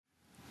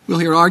We'll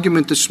hear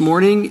argument this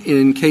morning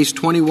in Case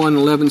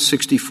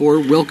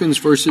 21-1164, Wilkins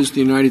versus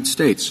the United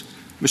States.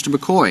 Mr.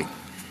 McCoy.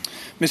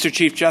 Mr.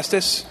 Chief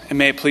Justice, and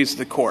may it please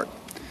the Court.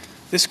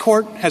 This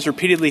Court has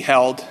repeatedly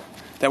held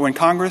that when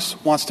Congress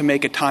wants to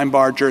make a time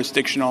bar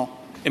jurisdictional,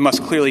 it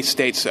must clearly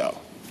state so.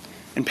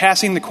 In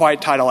passing the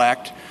Quiet Title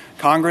Act,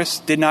 Congress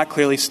did not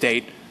clearly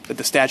state that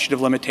the statute of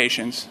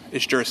limitations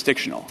is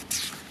jurisdictional.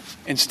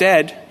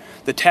 Instead,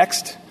 the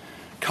text,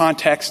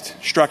 context,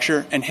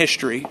 structure, and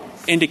history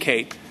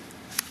indicate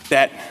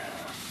that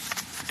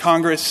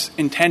Congress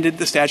intended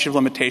the statute of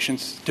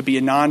limitations to be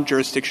a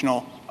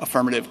non-jurisdictional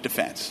affirmative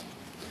defense.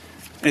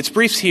 In its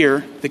briefs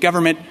here, the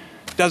government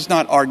does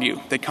not argue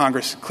that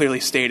Congress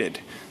clearly stated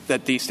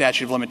that the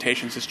statute of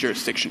limitations is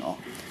jurisdictional.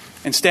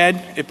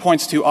 Instead, it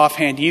points to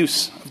offhand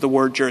use of the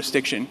word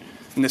jurisdiction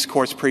in this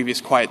Court's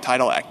previous Quiet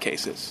Title Act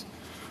cases.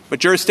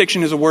 But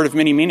jurisdiction is a word of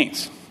many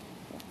meanings.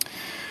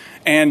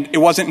 And it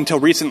wasn't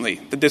until recently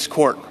that this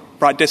Court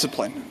brought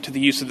discipline to the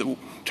use of the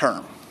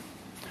term.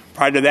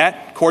 Prior to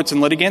that, courts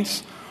and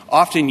litigants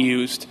often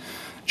used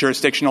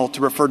jurisdictional to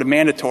refer to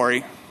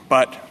mandatory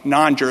but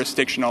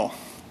non-jurisdictional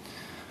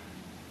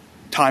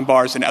time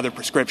bars and other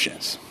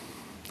prescriptions.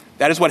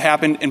 That is what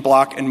happened in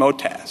Block and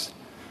Motaz.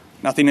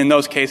 Nothing in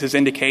those cases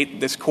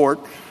indicate this Court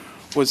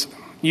was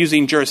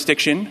using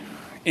jurisdiction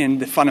in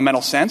the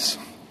fundamental sense.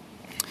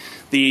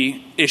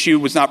 The issue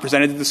was not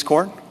presented to this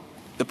Court.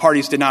 The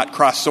parties did not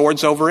cross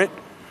swords over it.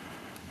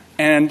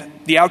 And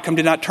the outcome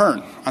did not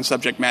turn on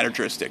subject matter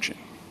jurisdiction.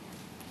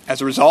 As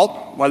a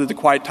result, whether the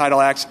Quiet Title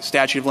Act's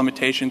statute of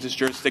limitations is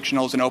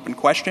jurisdictional is an open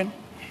question.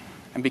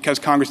 And because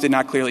Congress did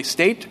not clearly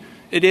state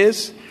it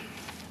is,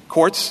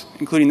 courts,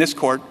 including this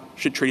Court,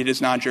 should treat it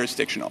as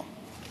non-jurisdictional.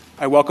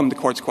 I welcome the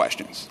Court's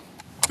questions.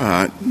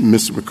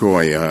 Mr.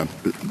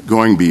 McCoy,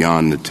 going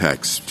beyond the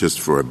text just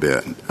for a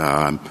bit,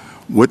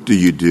 what do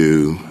you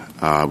do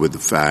with the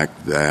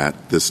fact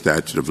that the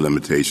statute of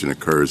limitation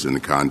occurs in the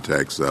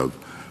context of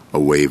a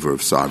waiver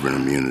of sovereign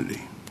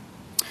immunity?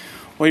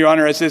 Well, Your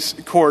Honor, as this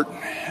Court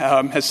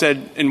has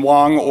said in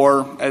Wong,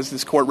 or as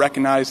this Court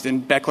recognized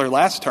in Beckler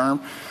last term,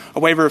 a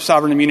waiver of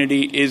sovereign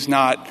immunity is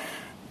not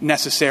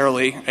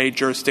necessarily a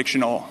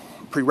jurisdictional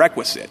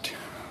prerequisite.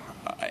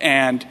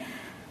 And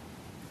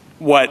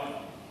what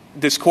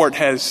this Court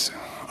has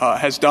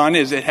done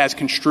is it has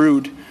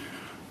construed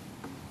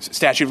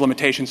statute of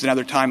limitations and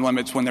other time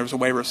limits when there was a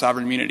waiver of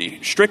sovereign immunity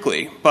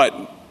strictly,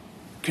 but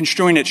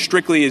construing it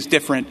strictly is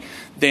different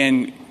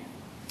than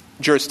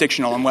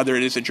jurisdictional and whether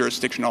it is a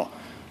jurisdictional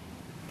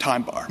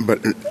time bar.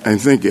 But I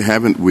think,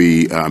 haven't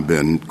we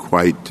been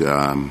quite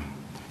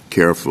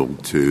careful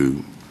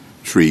to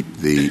treat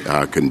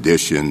the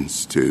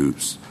conditions to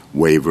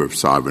waiver of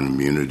sovereign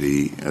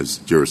immunity as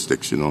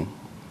jurisdictional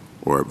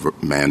or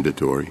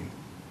mandatory?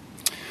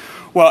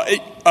 Well,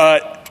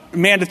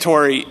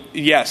 mandatory,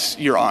 yes,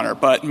 Your Honor,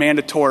 but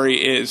mandatory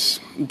is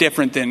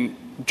different than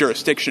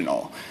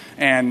jurisdictional.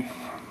 And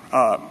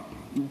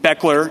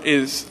Beckler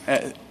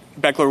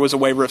was a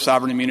waiver of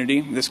sovereign immunity.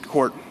 This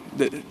court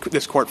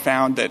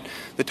found that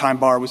the time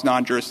bar was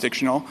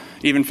non-jurisdictional,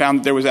 even found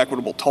that there was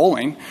equitable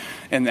tolling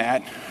in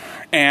that.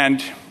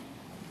 And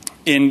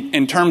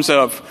in terms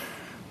of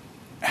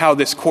how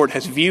this Court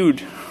has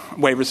viewed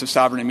waivers of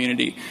sovereign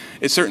immunity,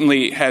 it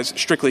certainly has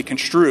strictly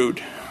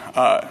construed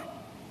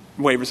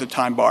waivers of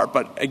time bar.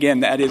 But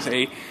again, that's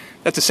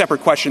a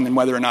separate question than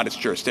whether or not it's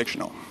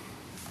jurisdictional.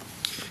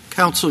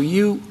 Counsel,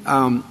 you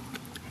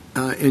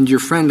and your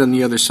friend on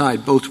the other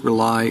side both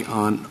rely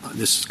on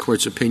this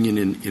Court's opinion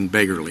in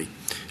Beggarly.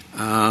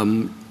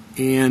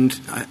 And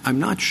I'm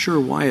not sure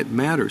why it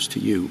matters to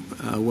you,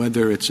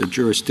 whether it's a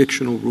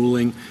jurisdictional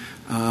ruling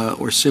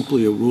or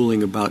simply a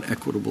ruling about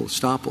equitable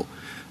estoppel.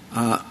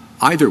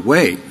 Either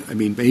way, I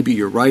mean, maybe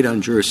you're right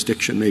on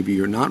jurisdiction, maybe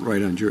you're not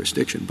right on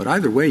jurisdiction, but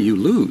either way you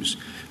lose,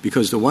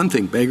 because the one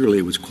thing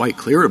Beggarly was quite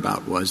clear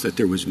about was that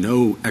there was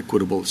no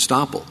equitable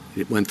estoppel.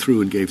 It went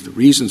through and gave the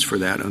reasons for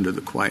that under the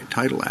Quiet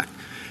Title Act.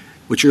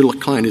 What your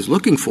client is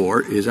looking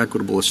for is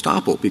equitable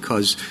estoppel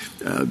because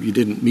you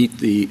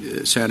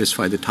didn't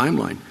satisfy the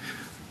timeline.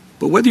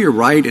 But whether you're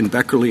right in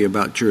Beggarly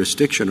about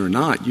jurisdiction or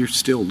not, you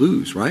still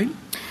lose, right?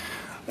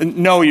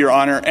 No, Your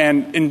Honor.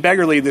 And in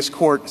Beggarly, this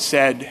Court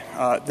said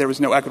there was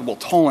no equitable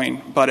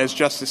tolling, but as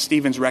Justice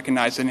Stevens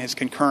recognized in his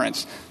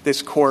concurrence,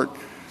 this Court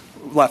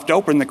left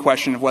open the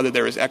question of whether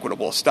there is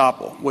equitable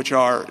estoppel, which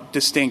are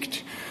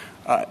distinct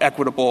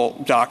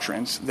equitable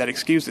doctrines that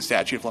excuse the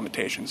statute of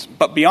limitations.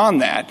 But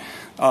beyond that,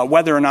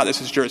 whether or not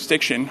this is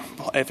jurisdiction,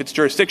 if it's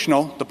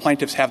jurisdictional, the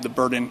plaintiffs have the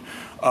burden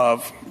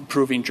of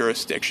proving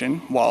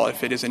jurisdiction, while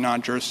if it is a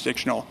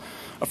non-jurisdictional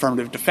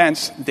affirmative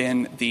defense,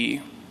 then the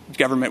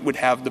government would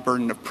have the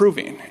burden of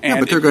proving. And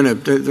but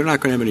they're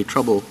not going to have any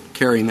trouble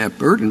carrying that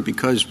burden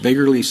because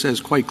Beggarly says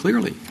quite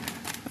clearly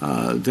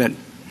that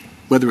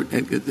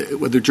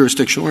whether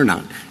jurisdictional or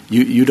not,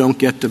 you don't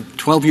get to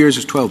 12 years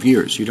is 12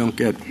 years. You don't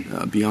get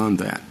beyond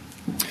that.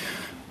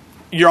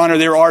 Your Honor,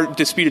 there are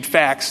disputed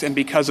facts, and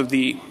because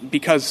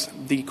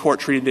the Court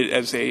treated it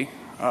as a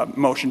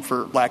motion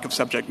for lack of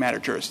subject matter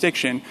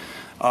jurisdiction,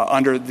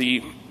 under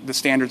the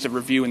standards of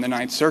review in the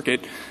Ninth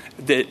Circuit,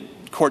 the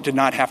court did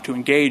not have to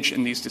engage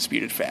in these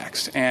disputed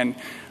facts. And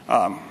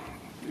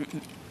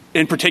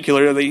in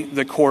particular,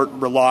 the court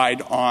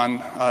relied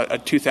on a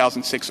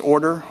 2006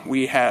 order.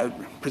 We had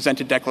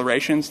presented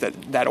declarations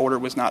that order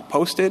was not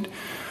posted.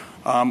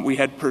 We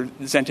had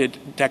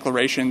presented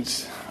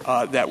declarations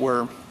that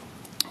were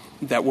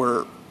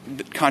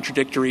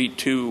contradictory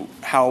to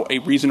how a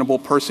reasonable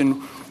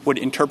person would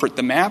interpret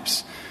the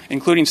maps,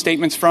 including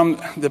statements from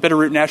the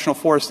Bitterroot National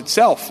Forest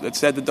itself that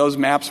said that those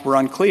maps were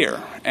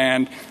unclear,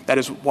 and that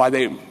is why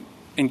they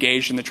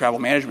engaged in the travel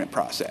management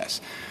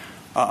process.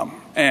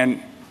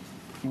 And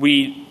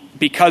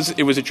because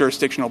it was a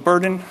jurisdictional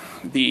burden,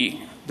 the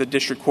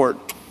district court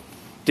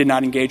did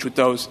not engage with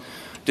those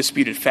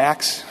disputed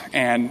facts,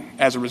 and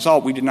as a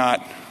result, we did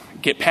not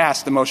get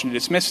past the motion to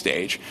dismiss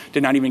stage,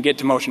 did not even get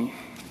to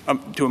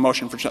a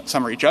motion for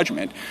summary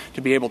judgment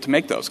to be able to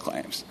make those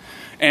claims.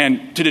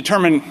 And to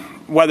determine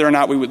whether or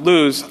not we would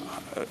lose,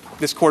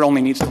 this court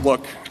only needs to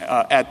look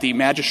at the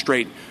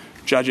magistrate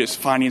judge's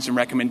findings and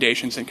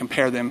recommendations and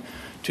compare them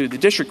to the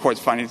district court's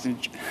findings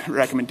and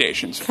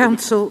recommendations.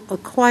 Counsel, a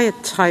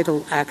quiet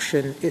title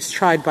action is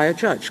tried by a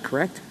judge,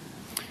 correct?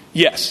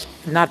 Yes.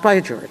 Not by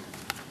a jury.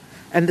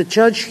 And the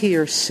judge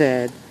here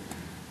said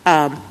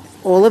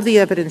all of the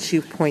evidence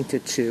you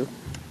pointed to,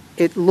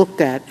 it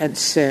looked at and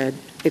said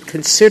it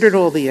considered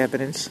all the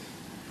evidence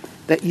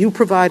that you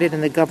provided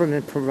and the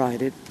government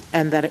provided,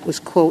 and that it was,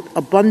 quote,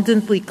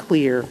 abundantly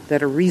clear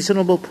that a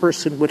reasonable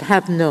person would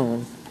have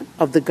known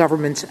of the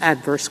government's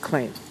adverse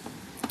claim.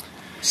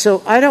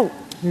 So I don't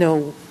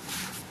know,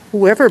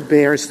 whoever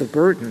bears the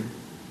burden,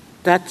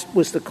 that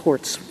was the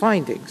court's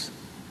findings.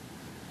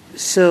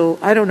 So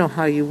I don't know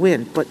how you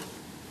win, but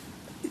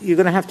you're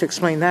going to have to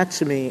explain that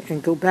to me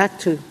and go back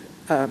to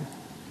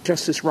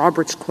Justice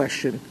Roberts'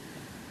 question,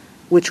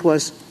 which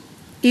was,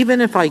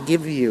 even if I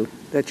give you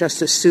that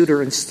Justice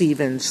Souter and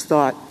Stevens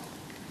thought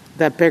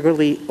that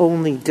Begley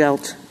only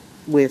dealt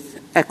with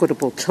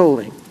equitable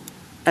tolling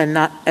and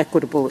not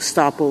equitable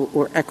estoppel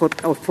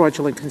or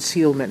fraudulent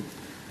concealment,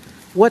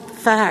 what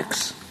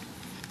facts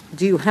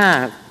do you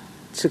have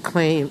to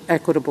claim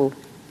equitable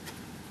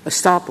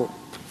estoppel?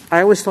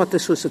 I always thought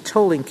this was a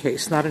tolling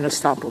case, not an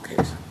estoppel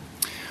case.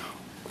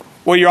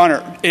 Well, Your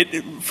Honor,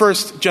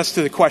 first, just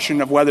to the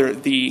question of whether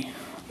the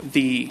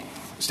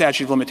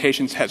statute of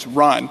limitations has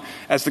run,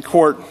 as the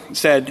court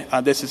said,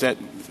 this is at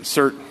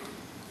Cert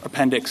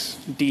Appendix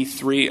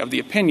D3 of the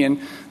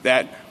opinion,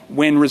 that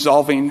when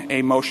resolving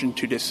a motion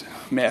to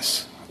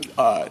dismiss,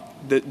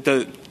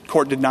 the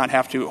court did not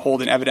have to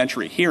hold an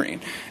evidentiary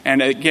hearing.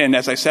 And again,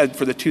 as I said,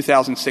 for the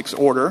 2006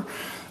 order,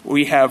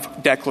 we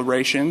have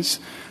declarations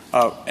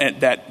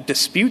that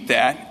dispute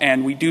that,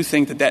 and we do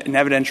think that an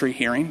evidentiary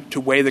hearing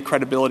to weigh the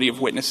credibility of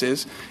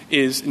witnesses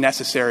is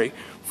necessary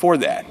for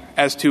that.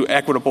 As to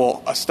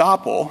equitable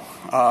estoppel,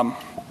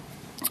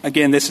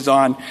 again, this is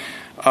on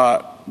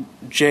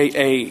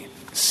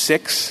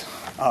JA6.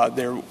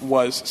 There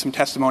was some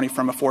testimony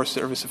from a Forest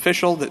Service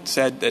official that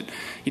said that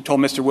he told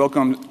Mr.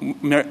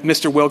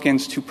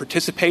 Wilkins to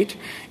participate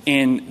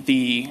in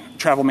the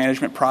travel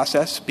management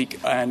process,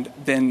 and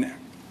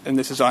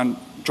this is on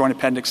Joint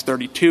Appendix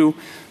 32,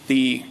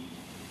 the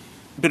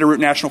Bitterroot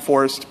National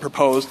Forest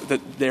proposed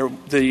that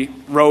the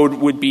road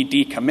would be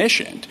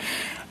decommissioned.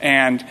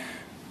 And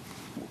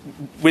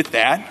with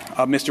that,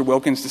 Mr.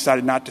 Wilkins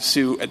decided not to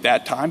sue at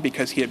that time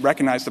because he had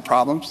recognized the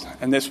problems,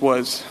 and this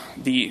was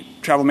the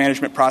travel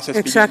management process.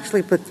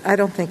 Exactly, but I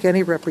don't think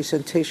any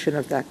representation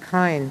of that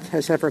kind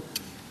has ever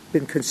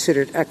been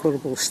considered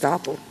equitable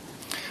estoppel.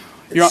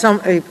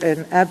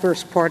 An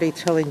adverse party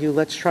telling you,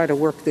 let's try to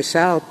work this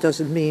out,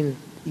 doesn't mean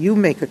you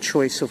make a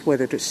choice of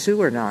whether to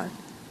sue or not.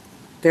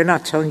 They're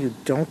not telling you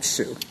don't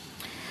sue.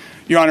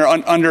 Your Honor,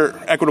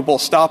 under equitable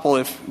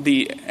estoppel, if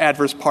the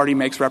adverse party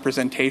makes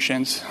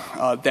representations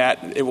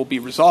that it will be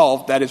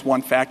resolved, that is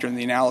one factor in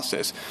the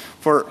analysis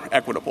for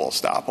equitable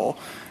estoppel.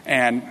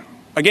 And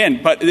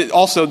again, but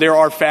also there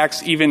are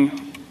facts,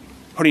 even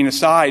putting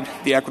aside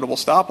the equitable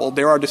estoppel,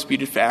 there are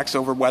disputed facts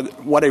over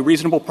what a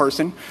reasonable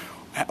person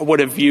would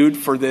have viewed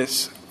for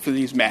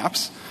these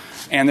maps.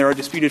 And there are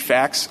disputed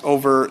facts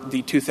over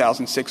the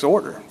 2006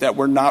 order that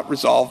were not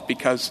resolved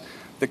because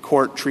the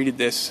court treated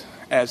this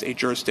as a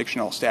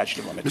jurisdictional statute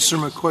of limitations.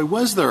 Mr. McCoy,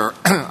 was there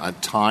a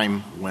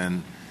time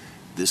when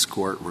this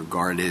court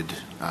regarded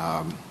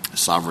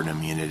sovereign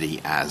immunity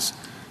as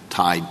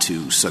tied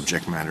to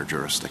subject matter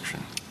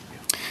jurisdiction?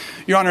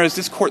 Your Honor, as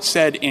this court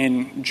said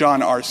in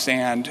John R.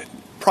 Sand,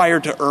 prior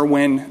to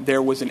Irwin,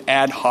 there was an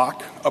ad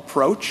hoc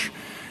approach.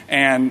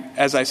 And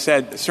as I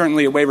said,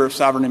 certainly a waiver of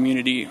sovereign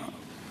immunity,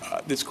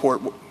 this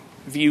court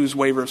views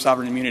waiver of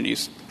sovereign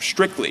immunities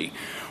strictly.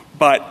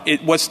 But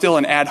it was still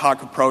an ad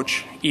hoc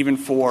approach, even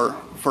for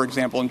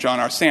example, in John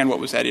R. Sand, what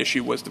was at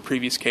issue was the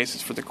previous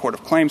cases for the Court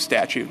of Claims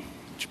statute,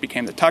 which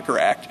became the Tucker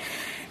Act.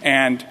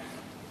 And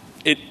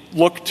it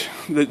looked,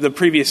 the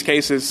previous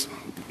cases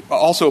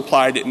also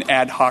applied an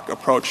ad hoc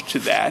approach to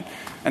that.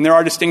 And there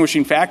are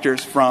distinguishing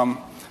factors from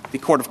the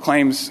Court of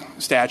Claims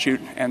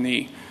statute and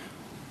the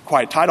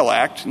Quiet Title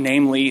Act,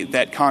 namely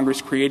that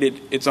Congress created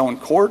its own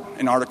court,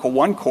 an Article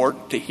I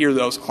court, to hear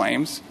those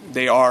claims.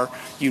 They are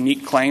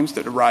unique claims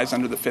that arise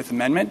under the Fifth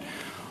Amendment,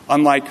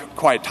 unlike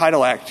Quiet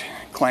Title Act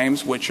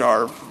claims, which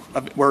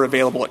were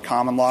available at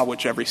common law,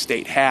 which every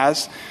state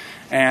has.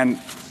 And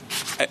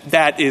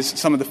that is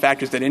some of the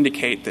factors that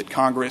indicate that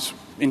Congress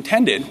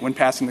intended, when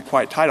passing the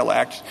Quiet Title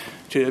Act,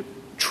 to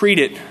treat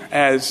it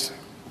as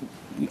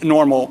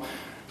normal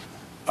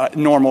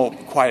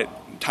quiet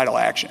title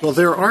action. Well,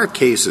 there are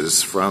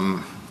cases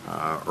from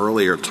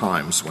earlier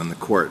times when the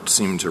court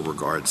seemed to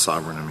regard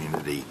sovereign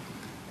immunity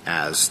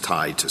as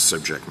tied to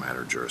subject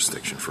matter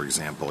jurisdiction. For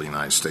example,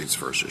 United States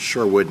versus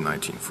Sherwood in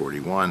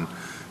 1941,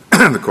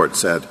 the court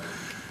said,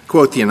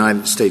 quote, "The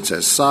United States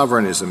as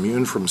sovereign is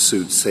immune from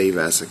suit save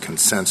as it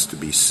consents to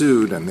be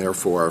sued, and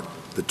therefore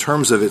the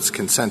terms of its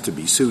consent to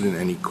be sued in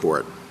any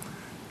court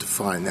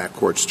define that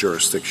court's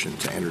jurisdiction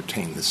to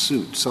entertain the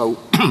suit." So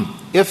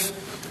if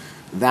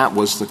that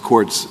was the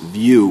court's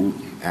view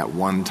at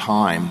one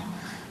time,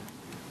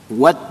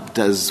 what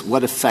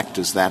effect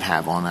does that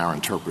have on our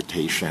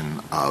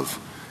interpretation of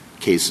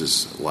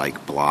cases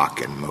like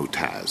Block and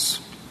Motaz?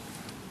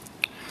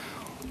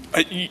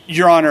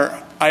 Your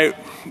Honor, I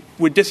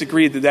would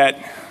disagree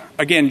that,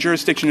 again,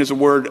 jurisdiction is a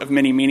word of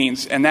many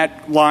meanings, and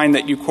that line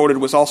that you quoted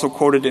was also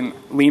quoted in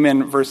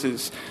Lehman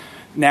versus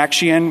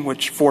Nakshian,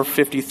 which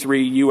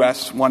 453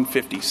 U.S.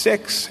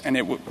 156, and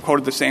it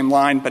quoted the same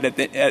line, but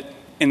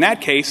in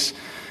that case,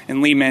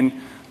 in Lehman,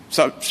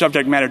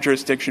 subject matter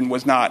jurisdiction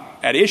was not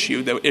at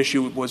issue. The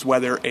issue was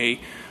whether a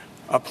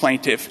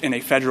plaintiff in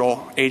a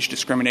federal age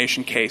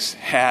discrimination case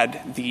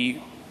had the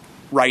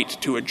right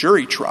to a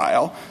jury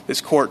trial. This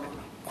court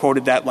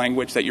quoted that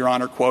language that Your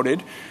Honor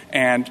quoted,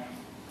 and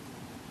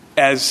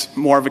as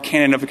more of a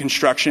canon of a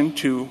construction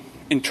to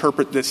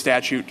interpret this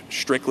statute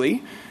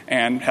strictly,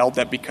 and held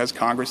that because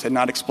Congress had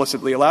not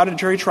explicitly allowed a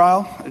jury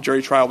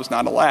trial was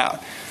not allowed.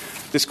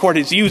 This court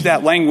has used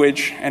that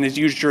language and has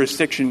used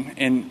jurisdiction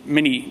in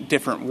many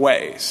different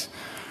ways.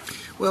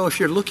 Well,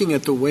 if you're looking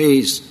at the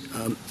ways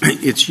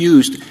it's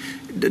used,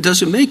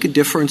 does it make a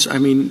difference? I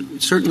mean,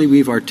 certainly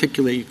we've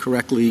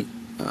correctly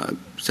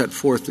set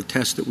forth the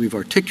test that we've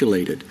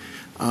articulated,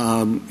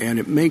 and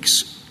it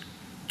makes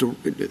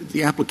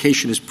the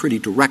application is pretty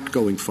direct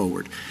going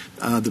forward.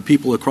 The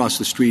people across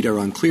the street are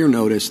on clear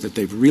notice that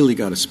they've really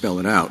got to spell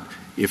it out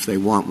if they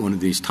want one of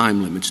these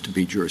time limits to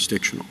be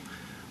jurisdictional.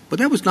 But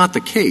that was not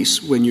the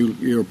case when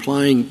you're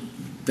applying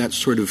that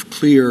sort of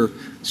clear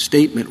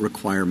statement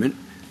requirement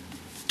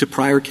to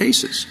prior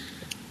cases.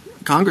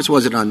 Congress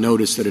wasn't on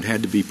notice that it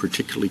had to be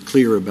particularly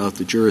clear about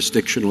the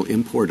jurisdictional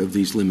import of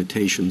these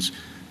limitations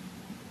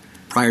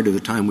prior to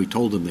the time we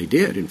told them they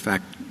did. In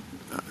fact,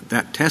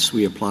 that test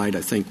we applied,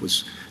 I think,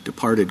 was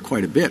departed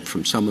quite a bit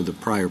from some of the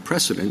prior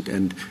precedent.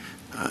 And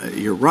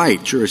you're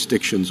right,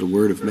 jurisdiction's a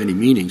word of many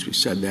meanings. We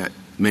said that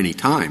many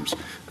times.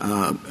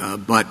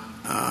 But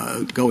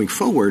going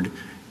forward,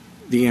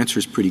 the answer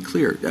is pretty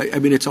clear. I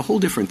mean, it's a whole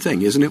different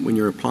thing, isn't it, when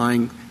you're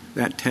applying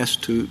that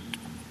test to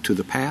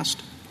the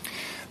past?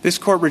 This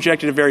court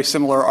rejected a very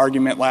similar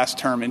argument last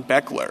term in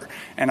Beckler,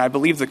 and I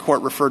believe the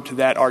court referred to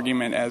that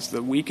argument as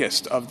the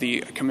weakest of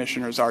the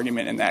commissioner's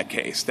argument in that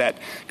case, that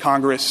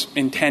Congress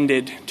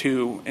intended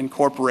to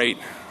incorporate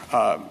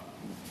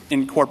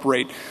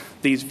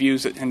these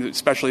views, and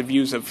especially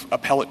views of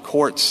appellate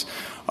courts,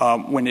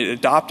 when it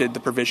adopted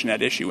the provision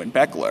at issue in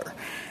Beckler.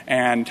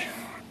 And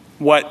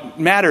what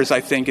matters,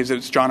 I think, is,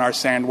 as John R.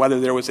 Sand, whether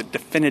there was a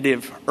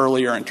definitive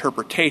earlier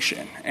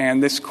interpretation.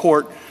 And this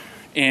court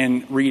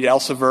in Reed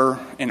Elsevier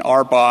and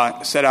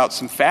Arbaugh set out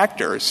some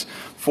factors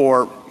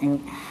for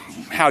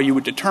how you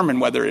would determine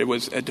whether it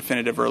was a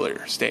definitive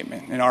earlier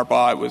statement. In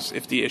Arbaugh, it was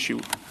if the issue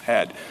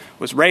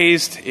was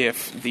raised,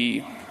 if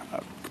the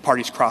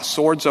parties crossed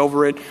swords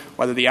over it,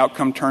 whether the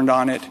outcome turned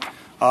on it.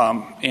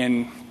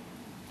 Mr.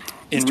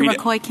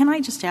 McCoy, can I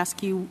just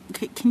ask you,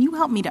 can you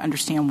help me to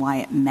understand why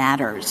it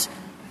matters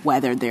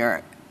whether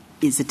there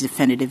is a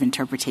definitive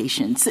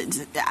interpretation?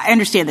 I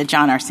understand that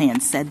John R.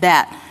 Sand said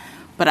that,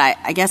 but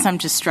I guess I'm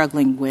just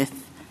struggling with,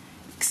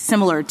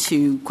 similar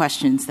to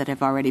questions that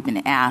have already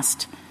been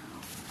asked,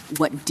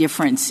 what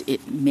difference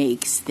it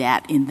makes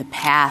that in the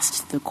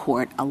past the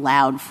court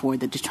allowed for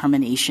the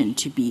determination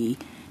to be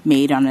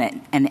made on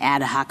an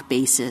ad hoc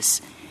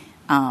basis.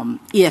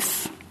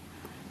 If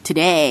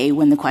today,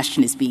 when the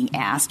question is being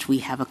asked, we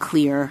have a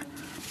clear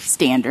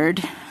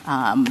standard,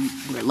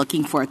 we're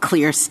looking for a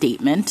clear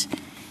statement,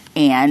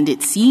 and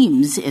it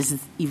seems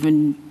as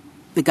even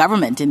the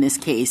government in this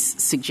case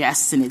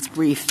suggests in its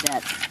brief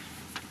that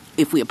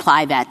if we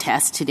apply that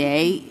test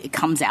today, it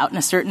comes out in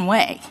a certain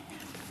way.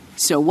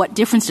 So what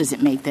difference does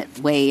it make that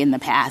way in the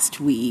past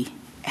we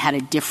had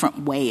a different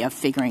way of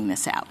figuring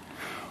this out?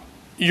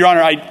 Your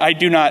Honor, I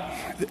do not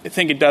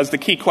think it does. The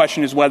key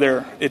question is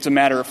whether it's a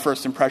matter of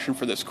first impression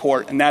for this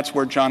court, and that's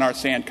where John R.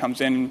 Sand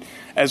comes in.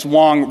 As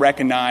Wong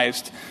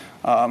recognized,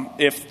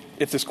 if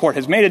this court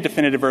has made a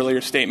definitive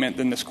earlier statement,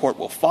 then this court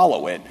will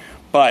follow it.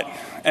 But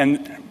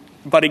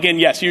again,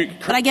 yes.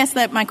 But I guess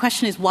that my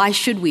question is, why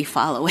should we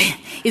follow it?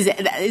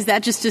 Is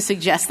that just to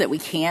suggest that we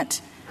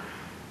can't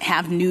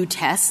have new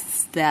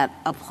tests that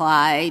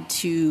apply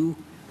to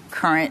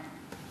current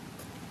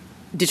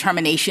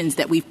determinations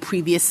that we've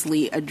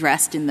previously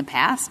addressed in the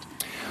past?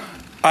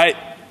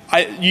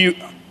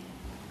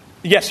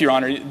 Yes, Your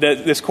Honor.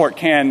 This Court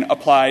can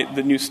apply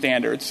the new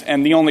standards.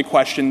 And the only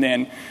question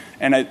then,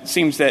 and it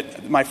seems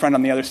that my friend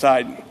on the other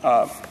side,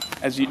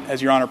 as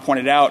Your Honor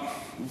pointed out,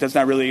 does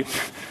not really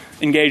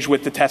engage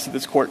with the test that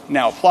this Court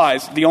now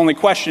applies. The only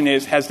question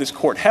is, has this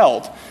Court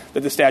held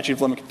that the statute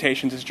of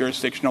limitations is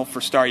jurisdictional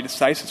for stare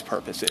decisis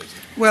purposes?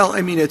 Well,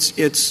 I mean,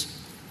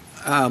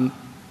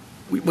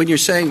 when you're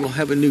saying we'll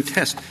have a new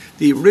test,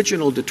 the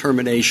original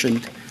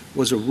determination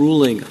was a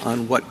ruling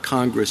on what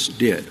Congress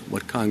did,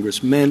 what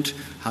Congress meant,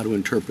 how to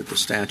interpret the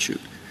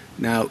statute.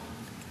 Now,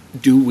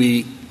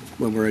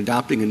 when we're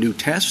adopting a new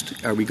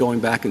test, are we going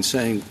back and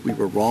saying we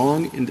were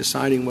wrong in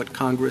deciding what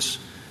Congress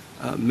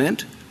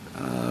meant,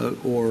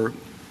 or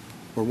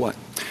what?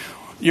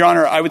 Your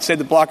Honor, I would say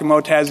that Block and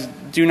Motaz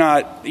do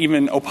not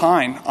even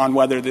opine on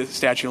whether the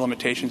statute of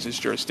limitations is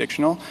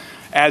jurisdictional.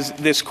 As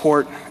this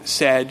Court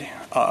said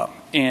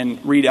in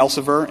Reed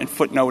Elsevier in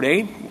footnote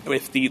 8,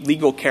 if the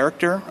legal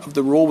character of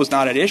the rule was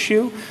not at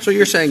issue. So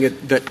you're saying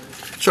that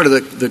sort of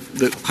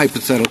the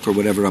hypothetical or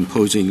whatever I'm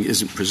posing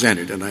isn't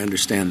presented, and I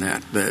understand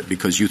that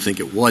because you think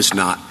it was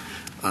not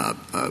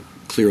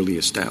clearly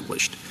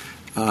established.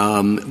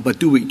 But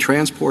do we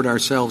transport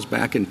ourselves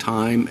back in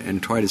time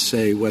and try to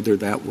say whether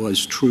that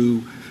was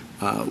true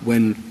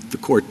when the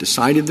Court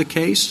decided the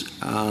case,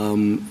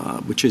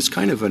 which is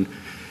kind of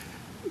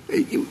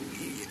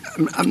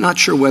I'm not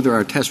sure whether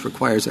our test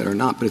requires that or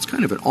not, but it's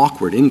kind of an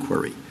awkward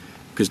inquiry.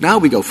 Because now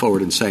we go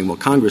forward and saying, well,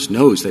 Congress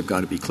knows they've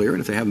got to be clear,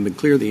 and if they haven't been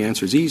clear, the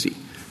answer is easy.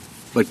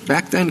 But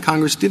back then,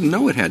 Congress didn't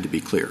know it had to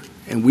be clear.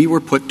 And we were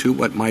put to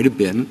what might have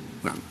been,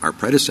 our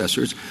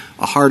predecessors,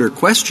 a harder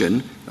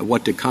question of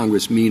what did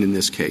Congress mean in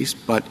this case.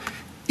 But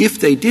if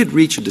they did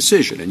reach a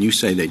decision, and you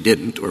say they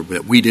didn't, or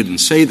that we didn't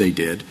say they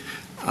did,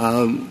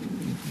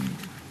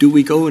 do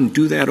we go and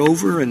do that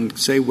over and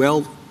say,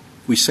 well,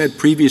 we said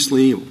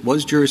previously it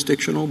was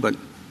jurisdictional, but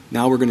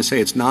now we're going to say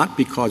it's not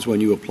because when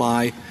you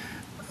apply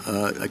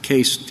a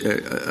case,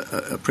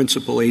 a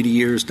principle 80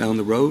 years down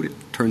the road, it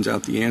turns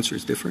out the answer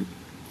is different?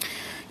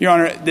 Your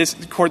Honor, this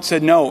Court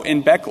said no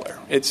in Beckler.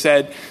 It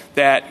said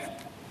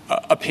that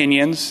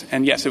opinions,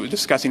 and yes, it was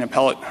discussing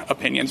appellate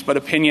opinions, but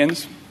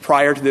opinions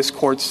prior to this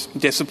Court's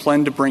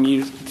discipline to bring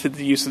you to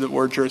the use of the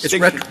word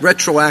jurisdiction. It's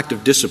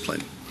retroactive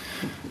discipline.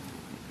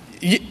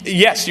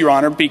 Yes, Your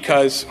Honor,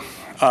 because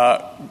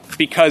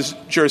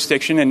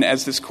jurisdiction, and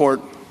as this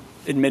Court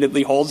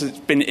admittedly holds, it's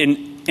been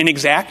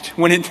inexact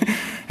when it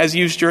has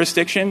used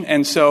jurisdiction.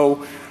 And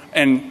so,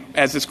 and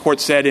as this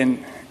Court said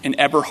in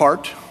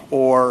Eberhardt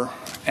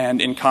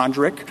and in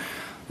Kondrick,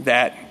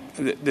 that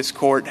this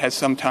Court has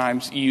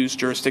sometimes used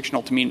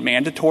jurisdictional to mean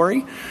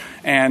mandatory.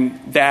 And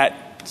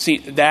that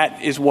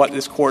is what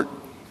this Court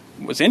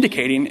was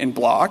indicating in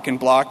Block. In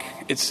Block,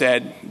 it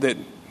said that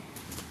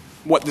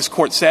what this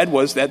Court said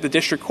was that the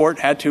district court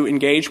had to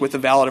engage with a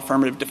valid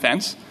affirmative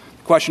defense.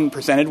 The question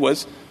presented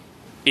was,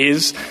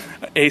 is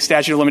a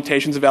statute of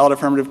limitations a valid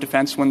affirmative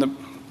defense when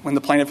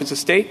the plaintiff is a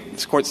state?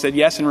 This Court said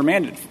yes and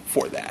remanded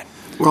for that.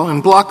 Well,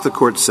 in Block, the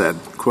Court said,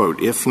 quote,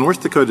 if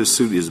North Dakota's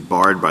suit is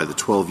barred by the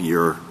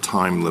 12-year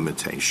time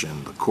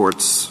limitation, the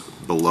courts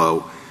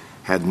below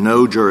had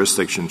no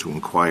jurisdiction to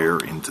inquire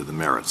into the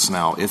merits.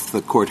 Now, if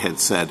the Court had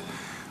said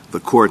the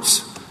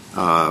courts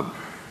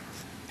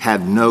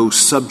had no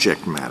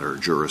subject matter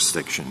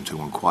jurisdiction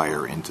to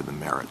inquire into the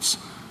merits,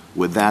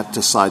 would that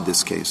decide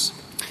this case?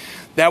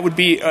 That would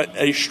be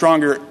a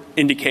stronger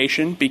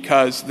indication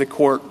because the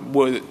Court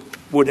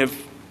would have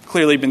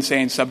clearly been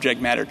saying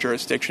subject matter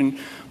jurisdiction.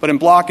 But in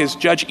Block, as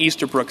Judge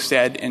Easterbrook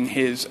said in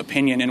his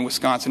opinion in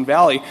Wisconsin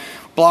Valley,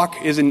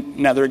 Block is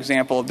another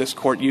example of this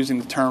Court using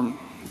the term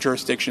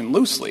jurisdiction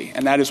loosely.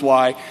 And that is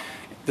why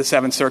the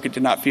Seventh Circuit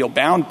did not feel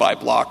bound by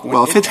Block.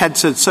 Well, if it had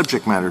said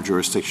subject matter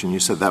jurisdiction, you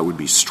said that would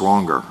be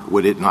stronger.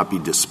 Would it not be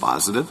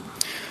dispositive?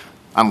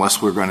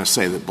 Unless we're going to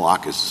say that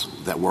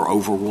that we're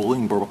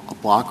overruling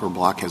Block, or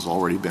Block has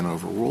already been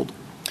overruled?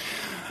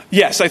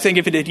 Yes, I think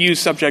if it had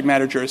used subject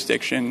matter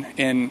jurisdiction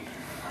in...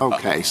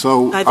 Okay,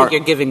 so... I think you're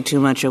giving too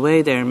much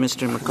away there,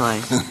 Mr.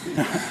 McCoy.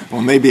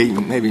 Well, maybe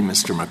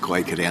Mr.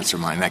 McCoy could answer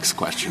my next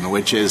question,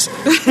 which is...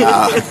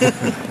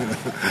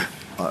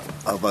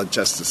 About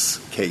Justice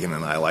Kagan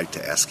and I like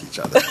to ask each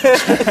other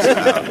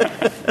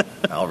questions.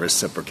 I'll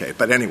reciprocate.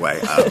 But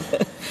anyway...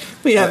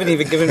 you haven't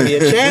even given me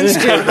a chance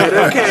to, but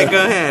okay,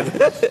 go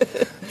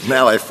ahead.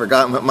 Now I've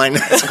forgotten what my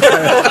next question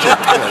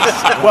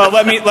is. Well,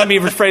 let me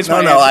rephrase my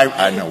answer.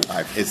 I know.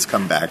 It's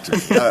come back to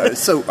me.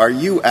 So are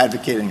you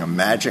advocating a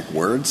magic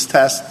words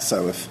test?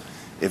 So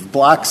if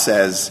Block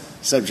says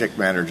subject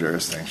matter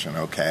jurisdiction,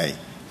 okay,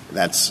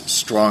 that's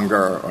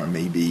stronger or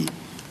maybe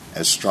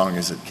as strong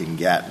as it can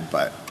get,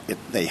 but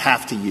they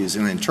have to use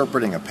in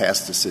interpreting a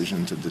past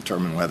decision to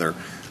determine whether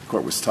the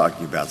Court was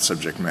talking about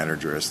subject matter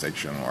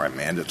jurisdiction or a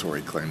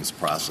mandatory claims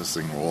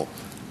processing rule.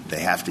 they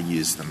have to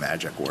use the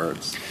magic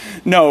words?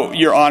 No,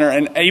 Your Honor.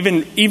 And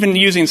even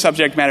using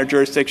subject matter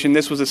jurisdiction,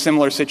 this was a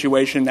similar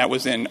situation that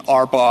was in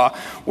Arbaugh,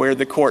 where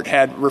the court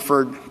had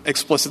referred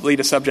explicitly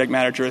to subject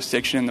matter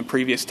jurisdiction in the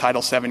previous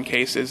Title VII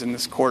cases, and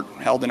this court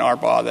held in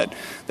Arbaugh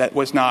that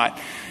was not.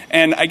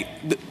 And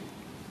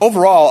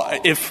overall,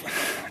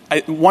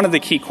 one of the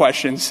key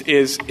questions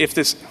is, if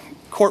this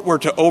court were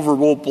to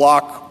overrule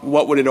Block,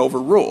 what would it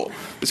overrule?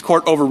 This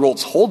court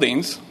overruled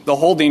holdings. The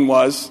holding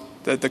was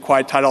that the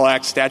Quiet Title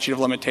Act statute of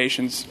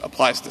limitations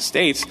applies to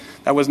states.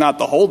 That was not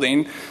the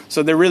holding.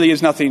 So there really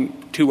is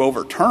nothing to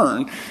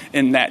overturn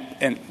in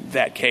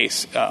that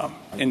case.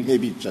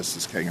 Maybe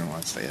Justice Kagan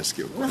wants to ask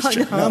you a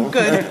question. No, I'm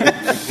good.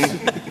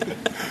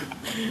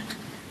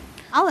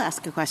 I'll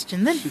ask a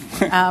question then.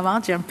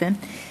 I'll jump in.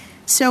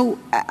 So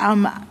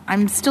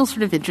I'm still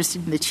sort of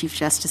interested in the Chief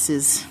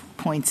Justice's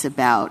points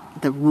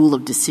about the rule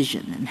of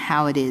decision and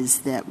how it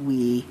is that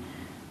we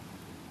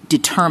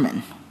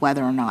determine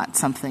whether or not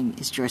something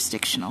is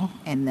jurisdictional,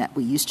 and that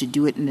we used to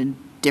do it in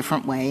a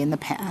different way in the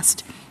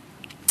past.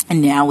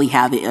 And now we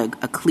have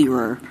a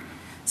clearer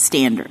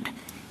standard.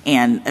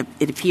 And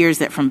it appears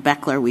that from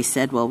Beckler we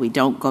said, well, we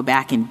don't go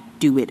back and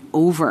do it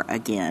over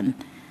again.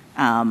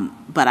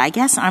 But I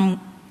guess I'm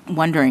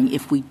wondering,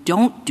 if we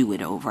don't do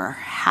it over,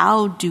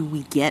 how do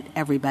we get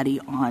everybody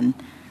on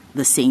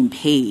the same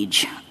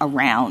page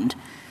around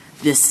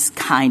this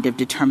kind of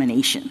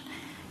determination?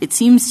 It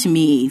seems to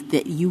me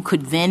that you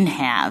could then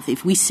have,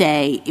 if we've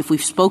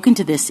spoken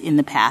to this in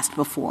the past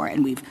before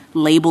and we've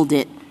labeled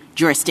it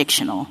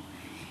jurisdictional,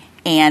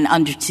 and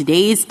under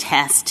today's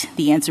test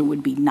the answer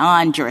would be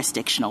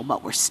non-jurisdictional,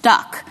 but we're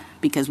stuck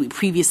because we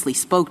previously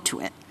spoke to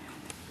it,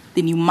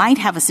 then you might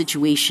have a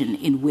situation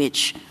in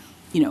which,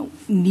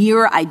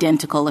 near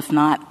identical, if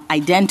not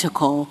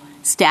identical,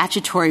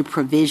 statutory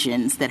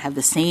provisions that have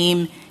the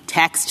same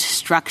text,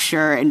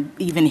 structure, and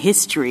even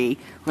history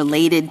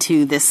related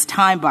to this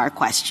time bar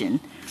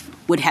question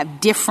would have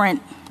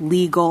different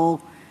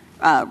legal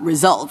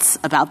results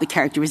about the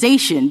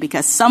characterization,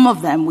 because some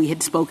of them we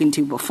had spoken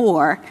to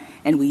before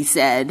and we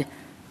said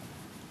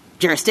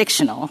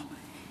jurisdictional,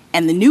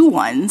 and the new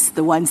ones,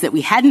 the ones that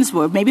we hadn't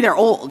spoken, maybe they're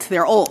old.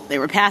 They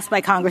were passed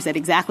by Congress at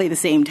exactly the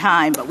same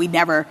time, but we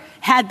never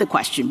had the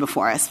question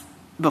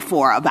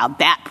before about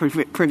that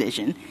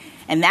provision.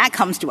 And that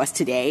comes to us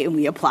today, and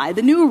we apply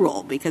the new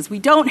rule because we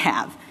don't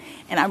have.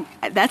 And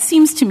that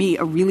seems to me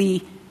a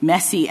really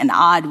messy and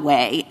odd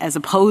way, as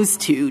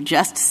opposed to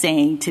just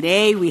saying,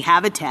 today we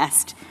have a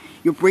test.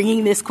 You're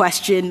bringing this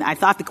question. I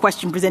thought the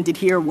question presented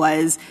here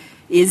was,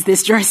 is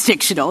this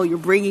jurisdictional? You're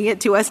bringing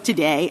it to us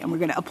today, and we're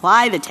going to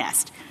apply the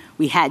test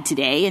we had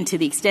today. And to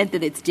the extent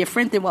that it's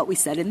different than what we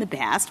said in the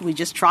past, we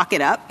just chalk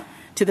it up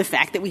to the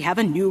fact that we have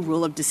a new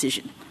rule of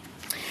decision.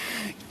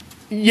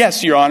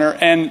 Yes, Your Honor.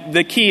 And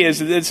the key is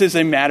this is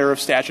a matter of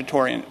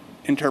statutory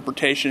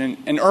interpretation.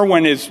 And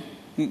Irwin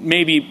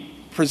maybe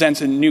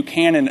presents a new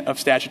canon of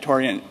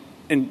statutory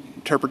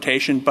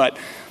interpretation, but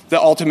the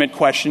ultimate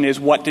question is,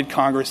 what did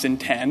Congress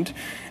intend?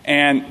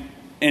 And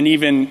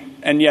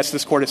yes,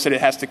 this Court has said it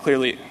has to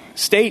clearly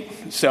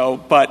state so,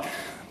 but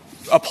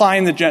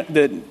applying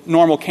the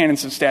normal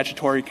canons of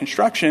statutory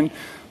construction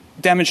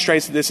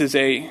demonstrates that this is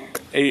a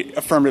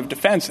affirmative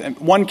defense. And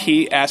one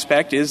key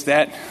aspect is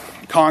that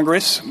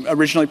Congress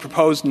originally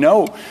proposed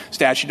no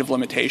statute of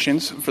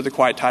limitations for the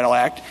Quiet Title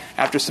Act.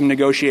 After some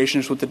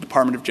negotiations with the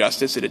Department of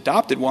Justice, it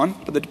adopted one.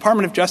 But the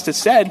Department of Justice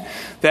said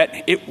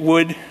that it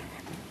would,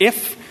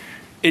 if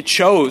it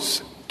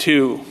chose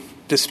to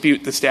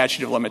dispute the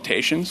statute of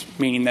limitations,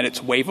 meaning that it's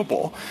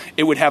waivable,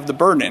 it would have the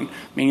burden,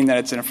 meaning that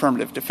it's an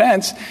affirmative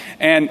defense.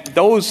 And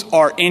those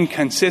are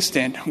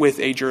inconsistent with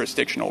a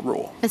jurisdictional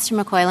rule.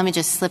 Mr. McCoy, let me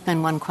just slip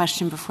in one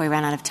question before we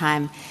run out of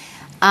time.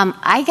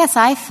 I guess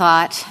I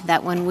thought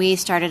that when we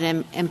started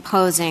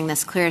imposing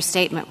this clear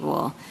statement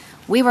rule,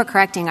 we were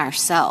correcting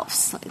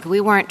ourselves. We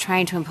weren't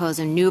trying to impose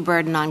a new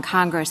burden on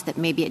Congress that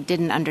maybe it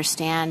didn't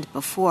understand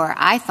before.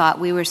 I thought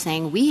we were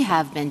saying we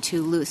have been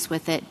too loose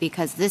with it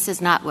because this is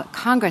not what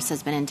Congress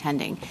has been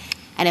intending.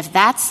 And if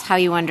that's how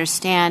you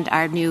understand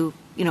our new,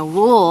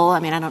 rule,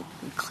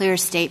 clear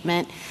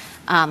statement,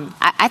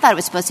 I thought it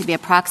was supposed to be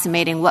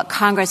approximating what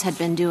Congress had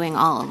been doing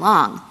all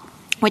along,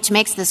 which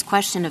makes this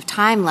question of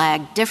time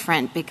lag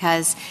different,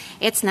 because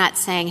it's not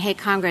saying, hey,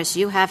 Congress,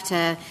 you have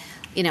to,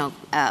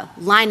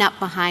 line up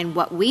behind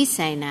what we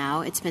say now.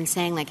 It's been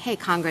saying, like, hey,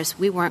 Congress,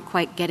 we weren't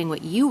quite getting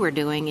what you were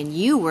doing, and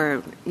you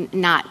were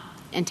not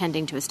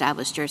intending to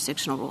establish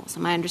jurisdictional rules.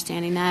 Am I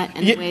understanding that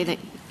in the way that...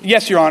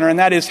 Yes, Your Honor, and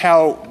that is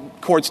how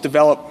courts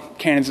develop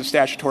canons of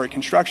statutory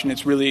construction.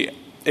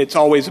 It's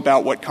always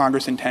about what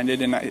Congress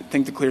intended, and I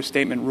think the clear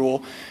statement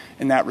rule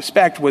in that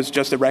respect was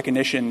just a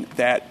recognition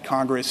that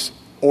Congress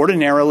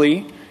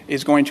ordinarily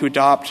is going to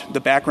adopt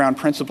the background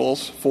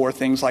principles for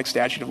things like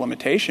statute of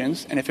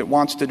limitations, and if it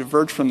wants to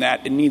diverge from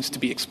that, it needs to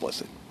be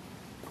explicit.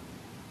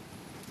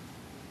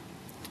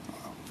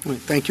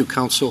 Thank you,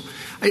 counsel.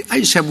 I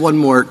just have one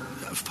more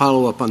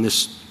follow-up on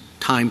this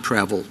time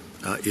travel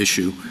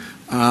issue.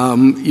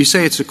 You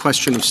say it's a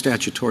question of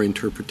statutory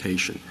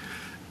interpretation.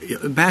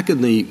 back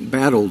in the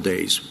bad old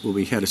days when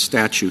we had a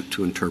statute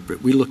to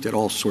interpret, we looked at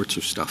all sorts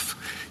of stuff,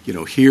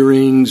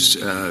 hearings,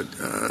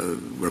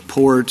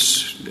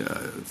 reports,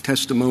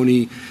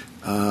 testimony,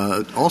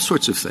 all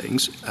sorts of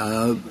things,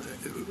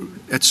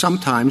 at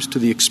sometimes to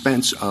the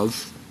expense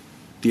of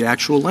the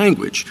actual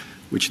language,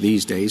 which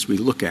these days we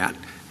look at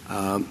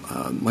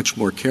much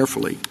more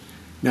carefully.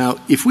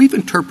 Now, if we've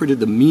interpreted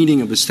the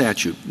meaning of a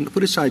statute,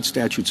 put aside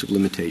statutes of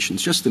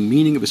limitations, just the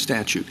meaning of a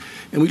statute,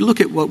 and we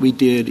look at what we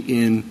did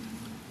in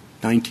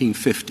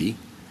 1950,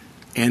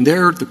 and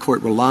there the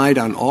court relied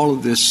on all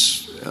of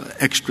this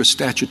extra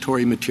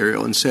statutory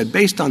material and said,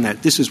 based on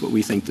that, this is what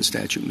we think the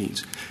statute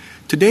means.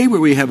 Today, where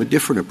we have a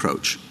different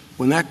approach,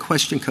 when that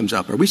question comes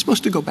up, are we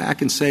supposed to go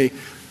back and say,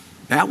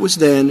 that was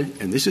then,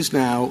 and this is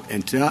now,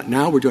 and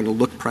now we're going to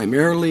look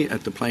primarily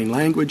at the plain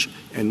language,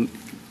 and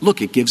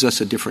look, it gives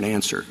us a different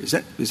answer. Is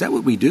that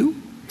what we do?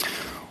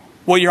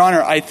 Well, Your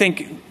Honor, I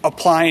think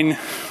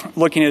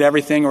looking at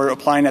everything or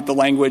applying at the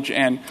language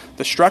and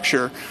the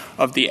structure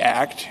of the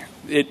Act,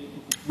 it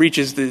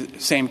reaches the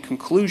same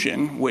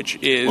conclusion, which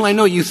is... Well, I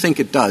know you think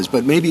it does,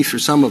 but maybe for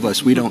some of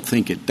us we don't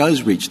think it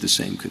does reach the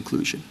same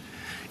conclusion.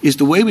 Is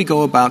the way we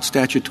go about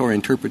statutory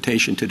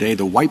interpretation today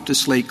to wipe the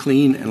slate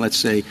clean and let's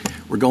say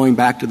we're going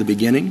back to the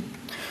beginning?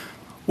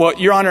 Well,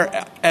 Your Honor,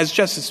 as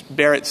Justice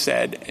Barrett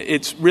said,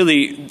 it's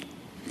really...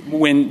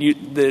 when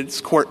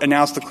this court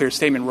announced the clear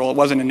statement rule, it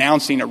wasn't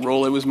announcing a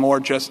rule. It was more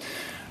just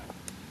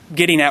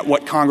getting at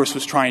what Congress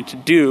was trying to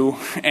do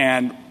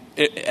and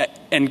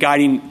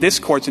guiding this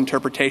court's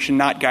interpretation,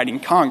 not guiding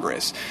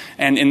Congress.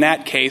 And in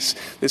that case,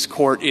 this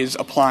court is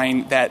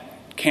applying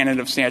that canon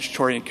of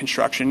statutory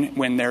construction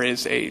when there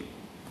is a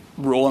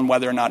rule and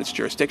whether or not it's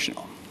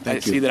jurisdictional. I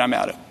see that I'm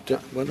out of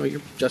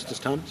time. Justice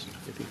Thomas,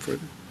 anything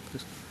further?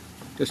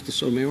 Justice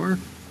Sotomayor?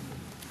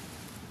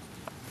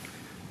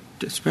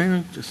 Justice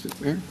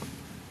Mayor?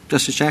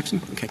 Justice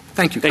Jackson? Okay.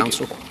 Thank you,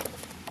 counsel.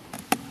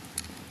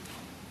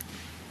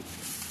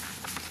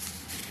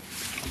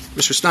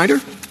 Mr. Snyder?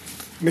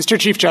 Mr.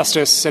 Chief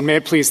Justice, and may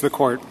it please the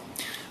Court,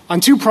 on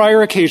two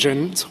prior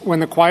occasions when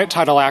the Quiet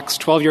Title Act's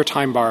 12-year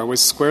time bar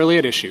was squarely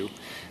at issue,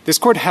 this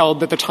Court held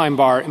that the time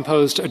bar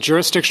imposed a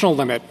jurisdictional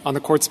limit on the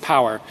Court's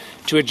power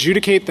to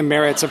adjudicate the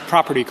merits of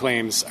property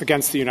claims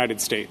against the United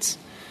States.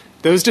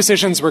 Those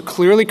decisions were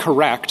clearly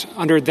correct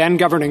under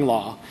then-governing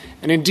law,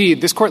 and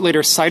indeed, this Court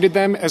later cited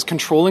them as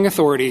controlling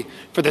authority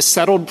for the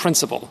settled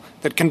principle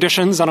that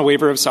conditions on a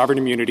waiver of sovereign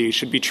immunity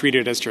should be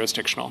treated as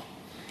jurisdictional.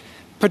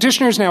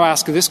 Petitioners now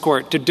ask this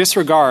Court to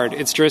disregard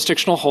its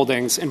jurisdictional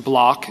holdings in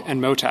Block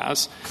and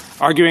Motaz,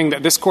 arguing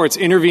that this Court's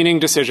intervening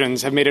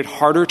decisions have made it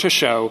harder to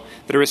show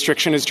that a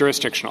restriction is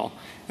jurisdictional,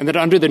 and that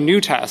under the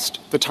new test,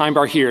 the time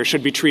bar here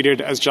should be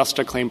treated as just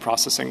a claim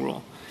processing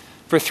rule.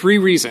 For three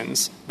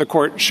reasons, the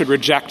Court should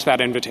reject that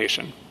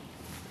invitation.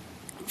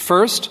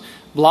 First,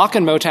 Block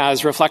and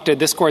Motaz reflected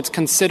this Court's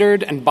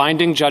considered and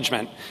binding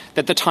judgment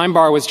that the time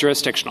bar was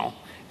jurisdictional,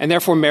 and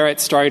therefore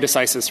merits stare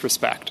decisis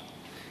respect.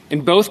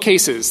 In both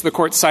cases, the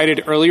Court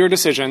cited earlier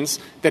decisions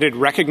that had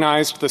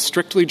recognized the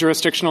strictly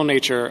jurisdictional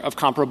nature of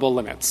comparable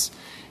limits.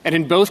 And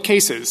in both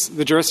cases,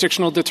 the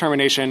jurisdictional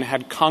determination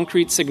had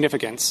concrete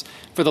significance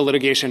for the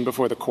litigation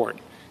before the Court.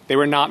 They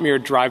were not mere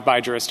drive-by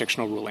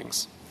jurisdictional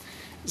rulings.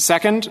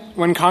 Second,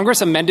 when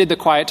Congress amended the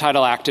Quiet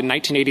Title Act in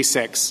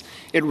 1986,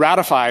 it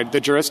ratified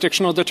the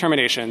jurisdictional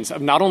determinations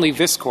of not only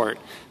this Court,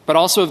 but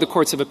also of the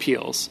Courts of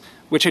Appeals,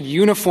 which had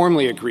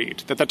uniformly agreed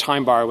that the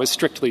time bar was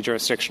strictly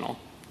jurisdictional.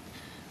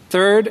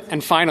 Third,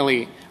 and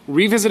finally,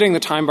 revisiting the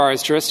time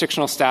bar's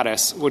jurisdictional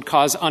status would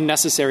cause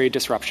unnecessary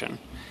disruption.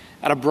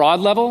 At a broad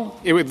level,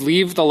 it would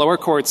leave the lower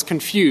courts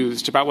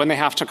confused about when they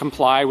have to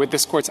comply with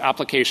this Court's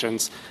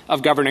applications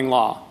of governing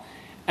law.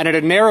 And at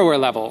a narrower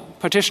level,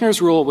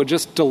 petitioners' rule would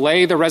just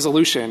delay the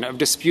resolution of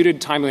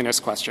disputed timeliness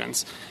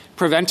questions,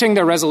 preventing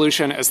their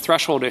resolution as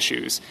threshold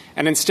issues,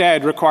 and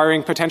instead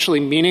requiring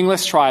potentially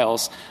meaningless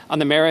trials on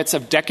the merits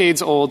of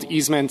decades-old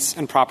easements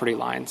and property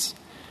lines.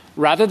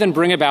 Rather than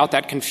bring about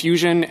that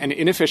confusion and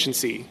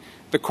inefficiency,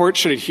 the Court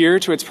should adhere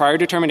to its prior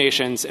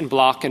determinations in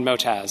Block and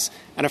Motaz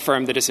and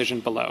affirm the decision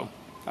below.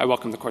 I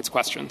welcome the Court's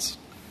questions.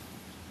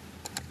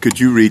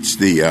 Could you reach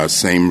the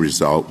same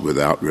result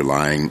without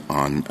relying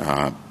on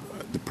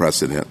the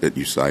precedent that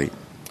you cite?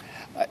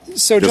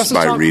 Just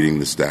by reading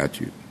the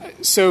statute?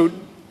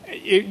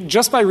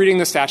 Just by reading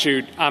the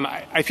statute,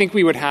 I think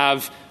we would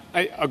have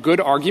a good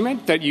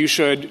argument that you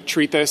should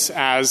treat this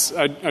as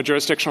a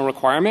jurisdictional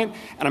requirement,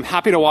 and I'm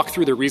happy to walk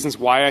through the reasons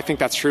why I think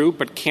that's true,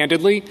 but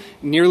candidly,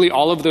 nearly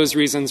all of those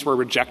reasons were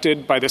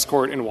rejected by this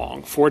Court in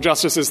Wong. 4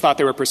 justices thought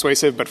they were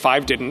persuasive, but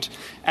 5 didn't,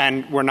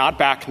 and we're not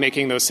back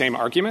making those same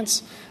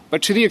arguments.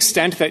 But to the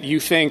extent that you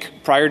think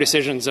prior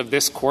decisions of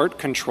this Court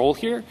control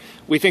here,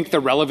 we think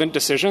the relevant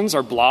decisions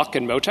are Block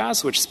and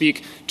Motaz, which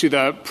speak to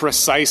the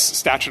precise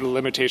statute of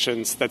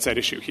limitations that's at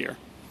issue here.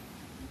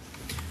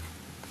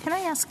 Can I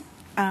ask,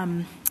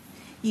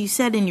 you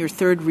said in your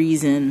third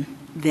reason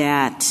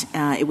that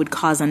it would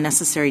cause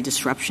unnecessary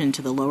disruption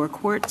to the lower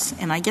courts,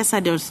 and I guess I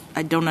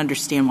don't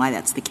understand why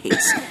that's the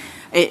case.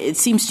 It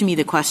seems to me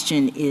the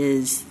question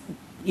is,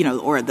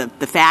 or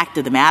the fact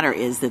of the matter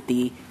is that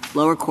the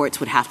lower courts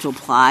would have to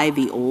apply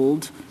the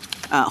old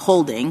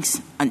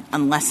holdings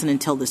unless and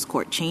until this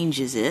court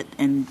changes it.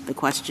 And the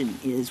question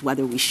is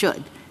whether we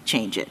should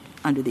change it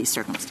under these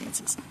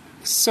circumstances.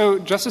 So,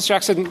 Justice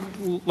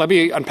Jackson, let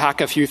me unpack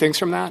a few things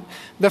from that.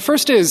 The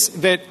first is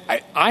that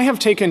I have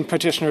taken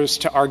petitioners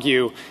to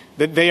argue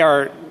that they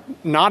are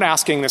not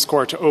asking this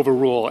court to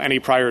overrule any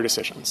prior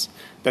decisions,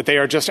 that they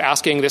are just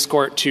asking this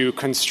court to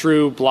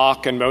construe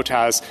Block and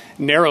Motaz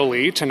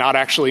narrowly to not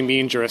actually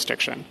mean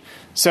jurisdiction.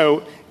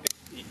 So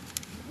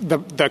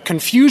the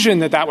confusion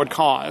that would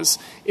cause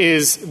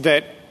is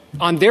that,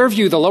 on their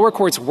view, the lower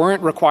courts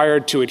weren't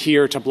required to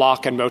adhere to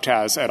Block and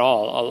Motaz at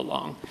all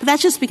along. But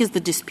that's just because the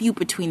dispute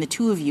between the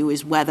two of you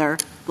is whether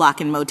Block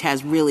and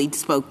Motaz really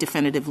spoke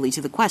definitively to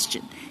the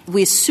question. If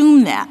we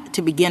assume that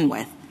to begin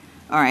with,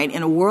 all right,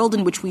 in a world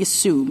in which we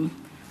assume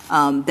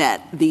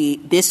that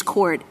this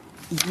court,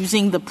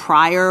 using the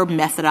prior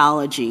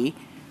methodology,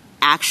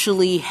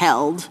 actually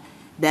held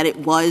that it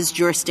was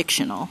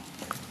jurisdictional,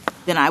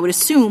 then I would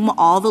assume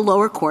all the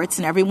lower courts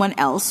and everyone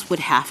else would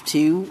have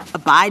to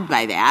abide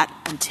by that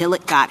until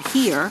it got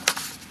here.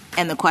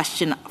 And the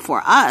question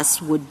for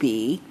us would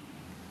be,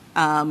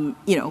 now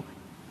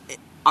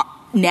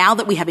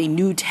that we have a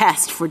new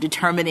test for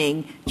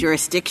determining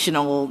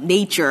jurisdictional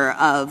nature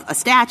of a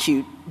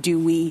statute, do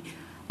we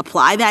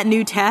apply that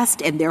new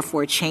test and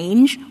therefore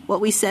change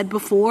what we said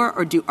before,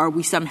 or are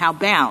we somehow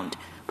bound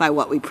by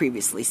what we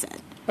previously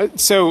said?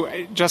 So,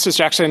 Justice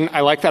Jackson,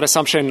 I like that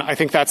assumption. I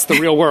think that's the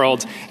real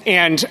world.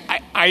 And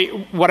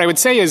what I would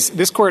say is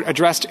this court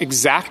addressed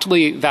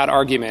exactly that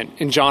argument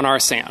in John R.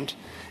 Sand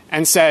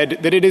and said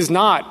that it is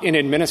not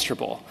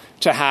inadministrable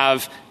to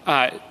have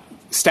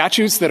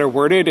statutes that are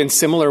worded in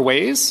similar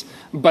ways,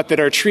 but that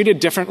are treated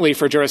differently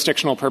for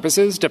jurisdictional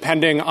purposes,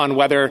 depending on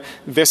whether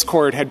this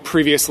court had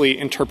previously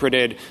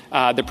interpreted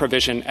the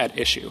provision at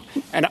issue.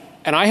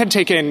 And I had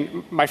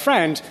taken my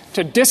friend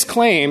to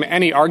disclaim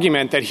any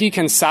argument that he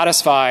can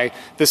satisfy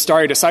the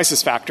stare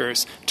decisis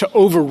factors to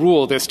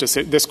overrule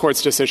this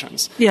court's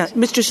decisions. Yeah,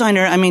 Mr.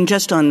 Steiner,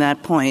 just on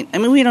that point,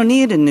 we don't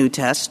need a new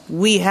test.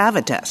 We have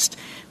a test.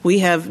 We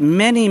have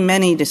many,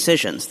 many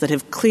decisions that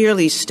have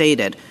clearly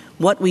stated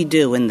what we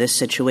do in this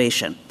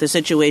situation. The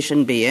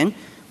situation being,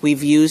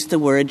 we've used the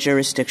word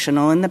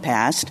jurisdictional in the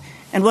past,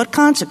 and what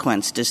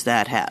consequence does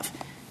that have?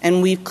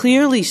 And we've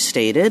clearly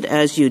stated,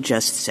 as you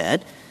just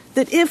said,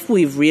 that if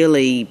we've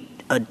really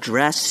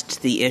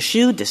addressed the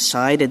issue,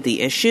 decided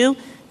the issue,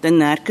 then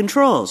that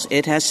controls.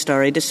 It has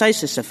stare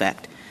decisis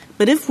effect.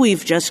 But if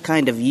we've just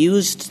kind of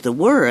used the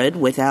word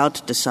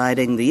without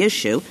deciding the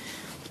issue,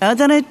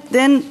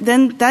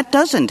 then that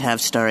doesn't have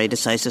stare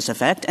decisis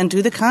effect. And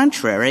to the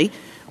contrary,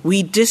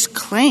 we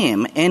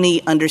disclaim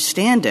any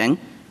understanding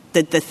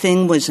that the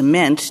thing was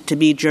meant to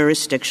be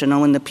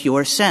jurisdictional in the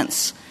pure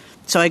sense.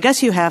 So I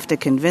guess you have to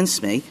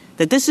convince me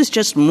that this is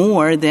just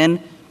more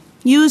than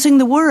using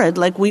the word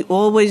like we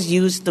always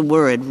use the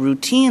word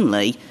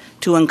routinely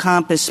to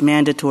encompass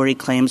mandatory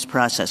claims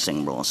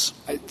processing rules.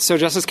 So,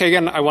 Justice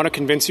Kagan, I want to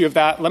convince you of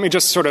that. Let me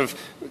just sort of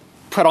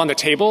put on the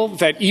table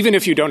that even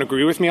if you don't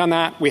agree with me on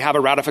that, we have a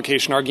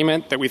ratification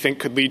argument that we think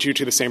could lead you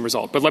to the same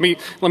result. But let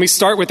me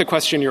start with the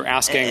question you're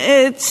asking.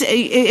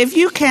 If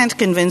you can't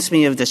convince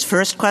me of this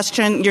first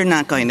question, you're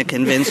not going to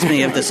convince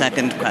me of the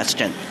second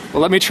question.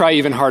 Well, let me try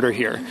even harder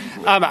here.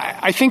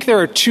 I think there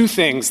are two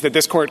things that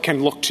this court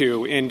can look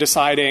to in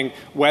deciding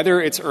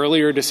whether its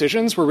earlier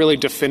decisions were really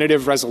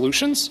definitive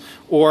resolutions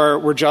or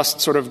were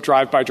just sort of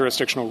drive-by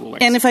jurisdictional rulings.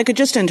 And if I could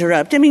just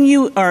interrupt,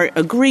 you are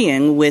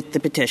agreeing with the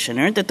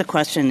petitioner that the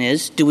question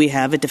is, do we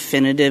have a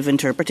definitive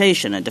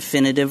interpretation, a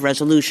definitive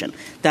resolution?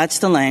 That's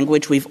the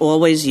language we've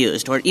always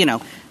used, or,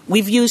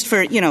 we've used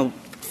for,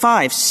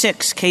 5,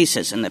 6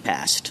 cases in the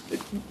past.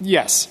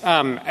 Yes.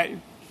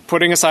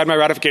 Putting aside my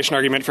ratification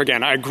argument for,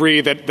 again, I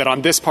agree that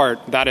on this part,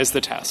 that is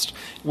the test.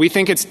 We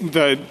think it's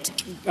the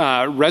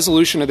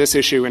resolution of this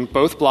issue in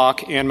both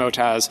Block and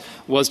Motaz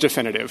was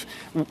definitive.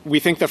 We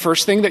think the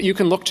first thing that you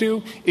can look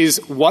to is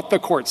what the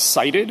court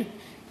cited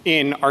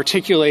in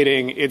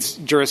articulating its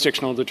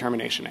jurisdictional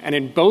determination. And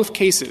in both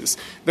cases,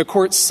 the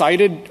court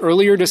cited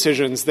earlier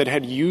decisions that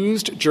had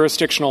used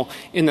jurisdictional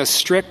in the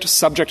strict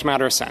subject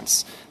matter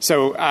sense.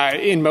 So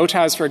in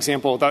Motaz, for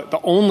example,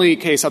 the only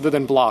case other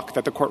than Block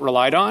that the court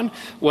relied on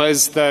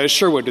was the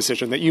Sherwood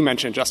decision that you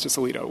mentioned, Justice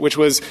Alito, which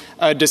was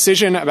a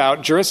decision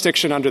about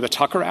jurisdiction under the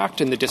Tucker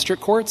Act in the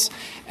district courts.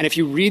 And if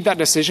you read that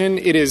decision,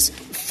 it is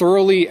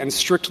thoroughly and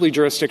strictly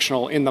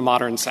jurisdictional in the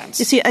modern sense.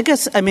 You see, I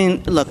guess,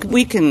 look,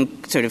 we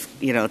can sort of,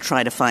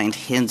 try to find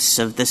hints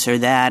of this or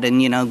that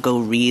and, go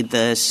read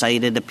the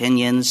cited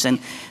opinions.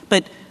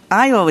 But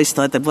I always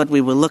thought that what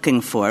we were looking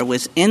for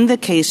was in the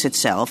case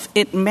itself,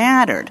 it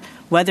mattered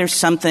whether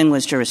something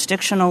was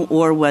jurisdictional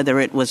or whether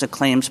it was a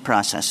claims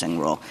processing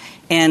rule.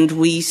 And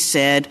we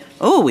said,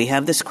 we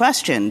have this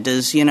question.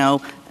 Does,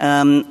 equitable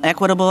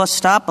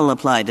estoppel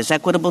apply? Does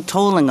equitable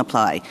tolling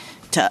apply?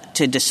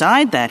 To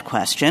decide that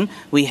question,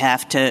 we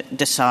have to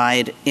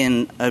decide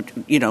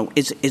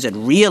is it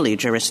really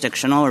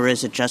jurisdictional or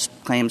is it just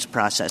claims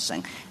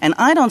processing? And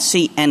I don't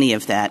see any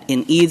of that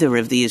in either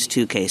of these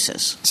two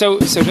cases. So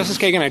Justice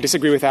Kagan, I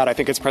disagree with that. I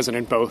think it's present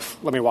in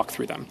both. Let me walk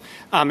through them.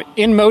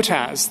 In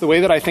Motaz, the way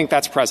that I think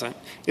that's present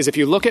is if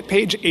you look at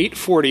page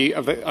 840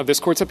 of this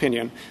court's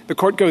opinion, the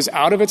court goes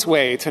out of its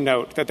way to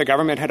note that the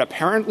government had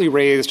apparently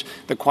raised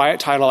the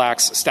Quiet Title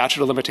Act's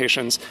statute of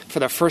limitations for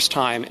the first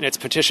time in its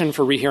petition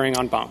for rehearing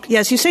en banc.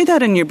 Yes, you say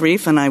that in your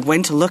brief, and I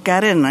went to look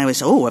at it, and I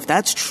was, if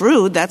that's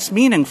true, that's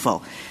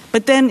meaningful.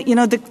 But then, the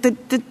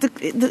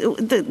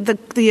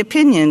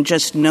opinion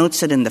just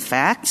notes it in the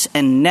facts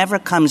and never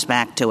comes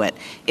back to it.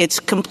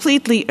 It's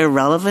completely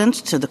irrelevant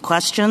to the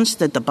questions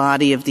that the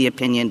body of the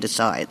opinion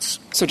decides.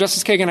 So,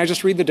 Justice Kagan, I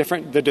just read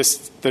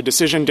the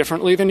decision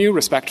differently than you,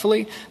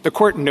 respectfully. The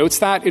court notes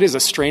that. It is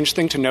a strange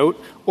thing to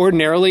note.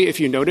 Ordinarily,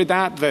 if you noted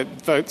that,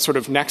 the sort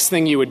of next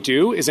thing you would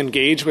do is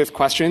engage with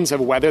questions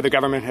of whether the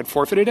government had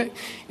forfeited it.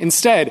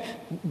 Instead,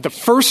 the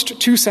first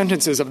two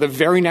sentences of the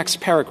very next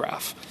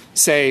paragraph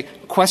say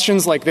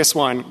questions like this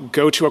one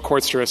go to a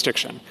court's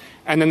jurisdiction.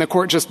 And then the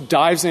court just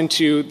dives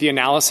into the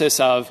analysis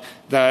of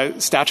the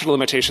statute of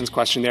limitations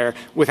question there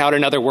without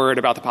another word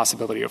about the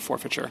possibility of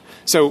forfeiture.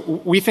 So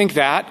we think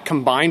that,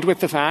 combined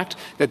with the fact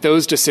that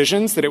those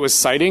decisions that it was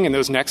citing in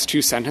those next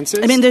two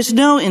sentences... I mean, there's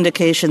no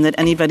indication that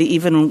anybody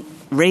even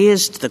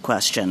raised the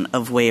question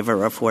of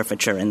waiver or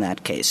forfeiture in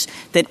that case,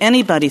 that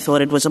anybody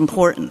thought it was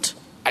important.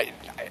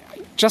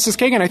 Justice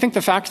Kagan, I think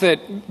the fact that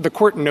the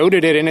court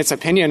noted it in its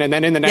opinion and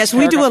then in the next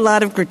paragraph... Yes, we do a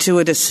lot of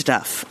gratuitous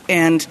stuff.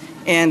 And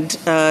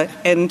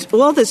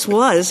all this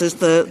is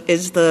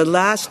the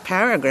last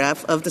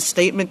paragraph of the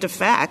statement of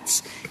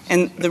facts.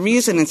 And the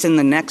reason it's in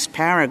the next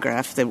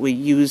paragraph that we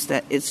use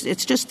that,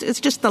 it's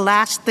just the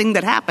last thing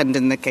that happened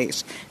in the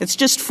case. It's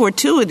just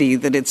fortuity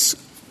that it's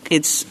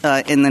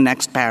in the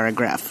next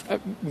paragraph.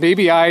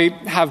 Maybe I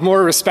have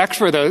more respect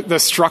for the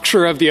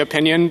structure of the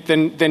opinion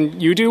than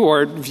you do,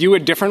 or view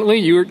it differently.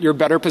 You're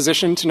better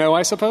positioned to know,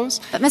 I suppose.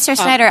 But Mr.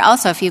 Snyder,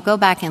 also, if you go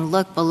back and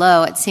look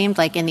below, it seemed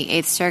like in the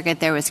Eighth Circuit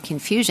there was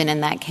confusion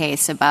in that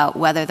case about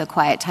whether the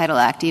Quiet Title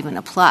Act even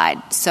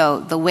applied.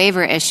 So the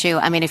waiver issue,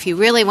 I mean, if you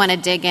really want to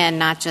dig in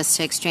not just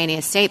to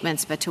extraneous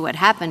statements but to what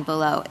happened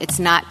below, it's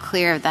not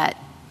clear that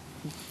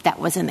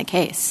was in the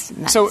case.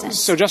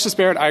 So Justice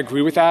Barrett, I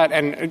agree with that.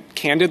 And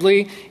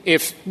candidly,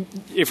 if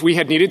we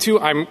had needed to,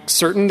 I'm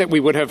certain that we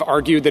would have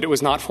argued that it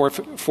was not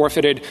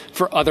forfeited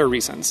for other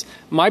reasons.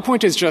 My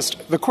point is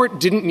just the court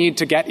didn't need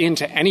to get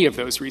into any of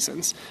those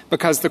reasons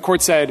because the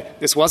court said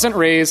this wasn't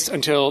raised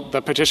until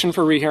the petition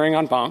for rehearing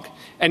en banc.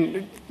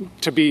 And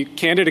to be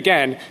candid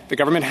again, the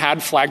government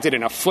had flagged it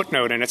in a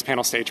footnote in its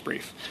panel stage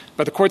brief.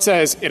 But the court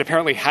says it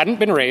apparently hadn't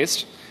been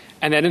raised.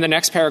 And then in the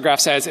next paragraph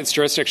says it's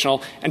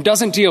jurisdictional and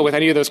doesn't deal with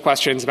any of those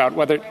questions about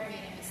whether the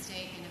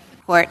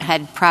court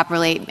had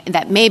properly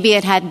that maybe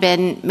it had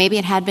been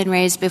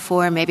raised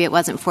before, maybe it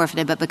wasn't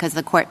forfeited, but because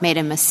the court made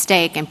a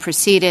mistake and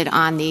proceeded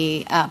on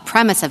the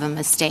premise of a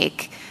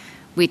mistake,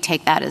 we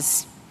take that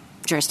as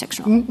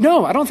jurisdictional.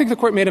 No, I don't think the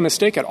court made a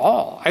mistake at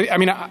all.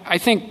 I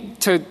think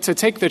to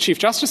take the Chief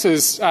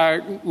Justice's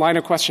line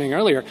of questioning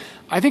earlier,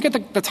 I think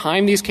at the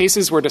time these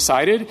cases were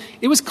decided,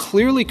 it was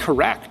clearly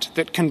correct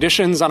that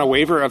conditions on a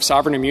waiver of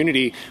sovereign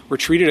immunity were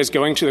treated as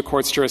going to the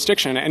court's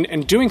jurisdiction.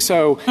 And doing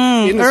so...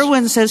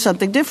 Irwin says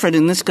something different,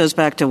 and this goes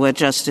back to what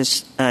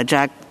Justice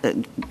Jack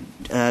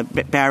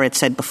Barrett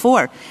said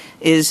before,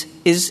 is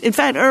in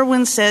fact,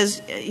 Irwin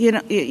says, we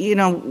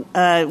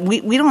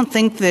don't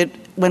think that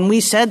when we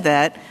said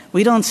that,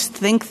 we don't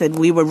think that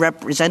we were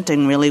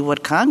representing really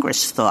what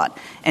Congress thought.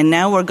 And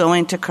now we're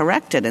going to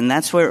correct it. And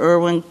that's where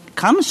Irwin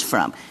comes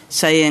from,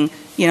 saying,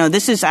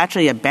 this is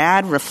actually a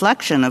bad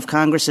reflection of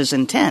Congress's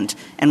intent.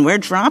 And we're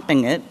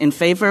dropping it in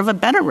favor of a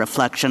better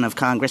reflection of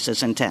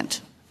Congress's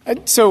intent.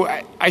 So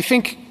I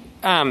think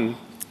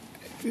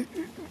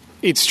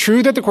it's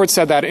true that the court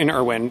said that in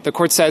Irwin. The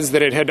court says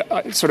that it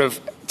had sort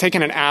of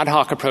taken an ad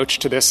hoc approach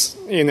to this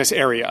in this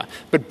area.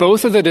 But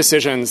both of the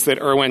decisions that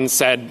Irwin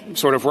said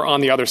sort of were on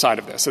the other side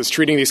of this, as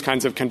treating these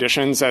kinds of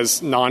conditions as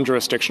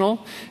non-jurisdictional,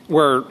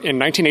 were in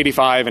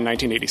 1985 and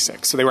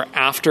 1986. So they were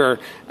after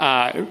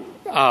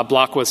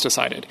Block was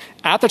decided.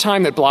 At the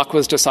time that Block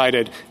was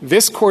decided,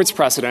 this court's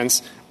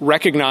precedents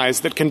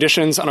recognized that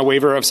conditions on a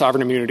waiver of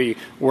sovereign immunity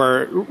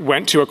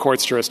went to a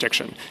court's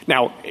jurisdiction.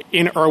 Now,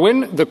 in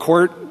Irwin, the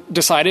court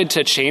decided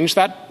to change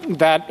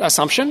that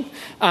assumption,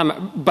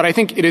 but I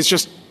think it is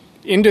just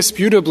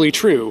indisputably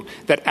true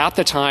that at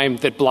the time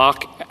that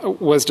Block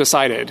was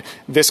decided,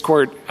 this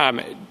court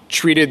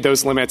treated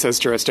those limits as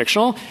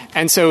jurisdictional.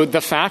 And so the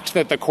fact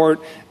that the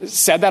court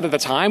said that at the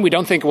time, we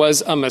don't think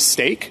was a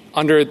mistake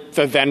under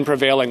the then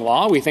prevailing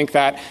law. We think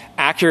that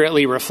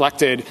accurately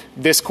reflected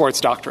this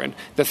court's doctrine.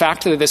 The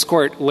fact that this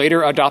court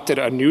later adopted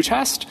a new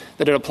test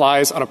that it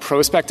applies on a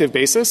prospective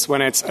basis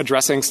when it's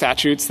addressing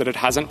statutes that it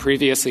hasn't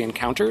previously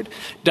encountered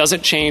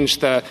doesn't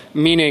change the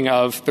meaning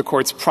of the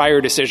court's prior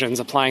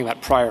decisions applying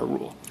that prior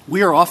rule.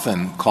 We are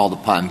often called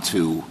upon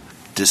to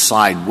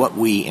decide what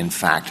we, in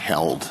fact,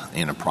 held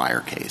in a prior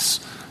case,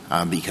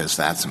 because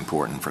that's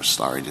important for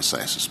stare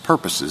decisis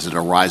purposes. It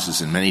arises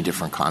in many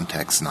different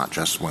contexts, not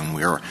just when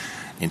we're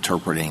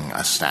interpreting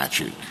a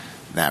statute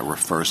that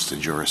refers to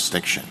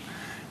jurisdiction.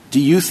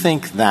 Do you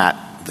think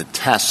that the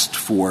test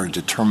for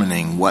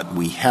determining what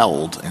we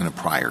held in a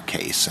prior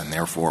case, and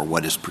therefore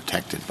what is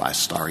protected by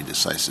stare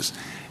decisis,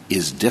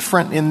 is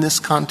different in this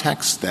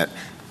context, that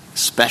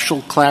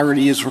special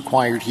clarity is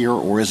required here,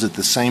 or is it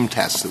the same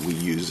test that we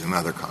use in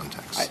other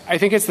contexts? I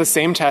think it's the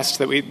same test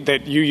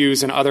that you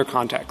use in other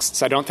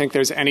contexts. I don't think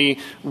there's any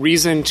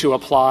reason to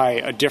apply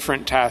a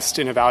different test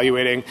in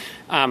evaluating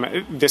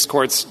this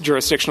Court's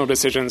jurisdictional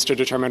decisions to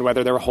determine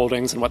whether there were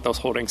holdings and what those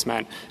holdings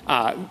meant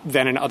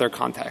than in other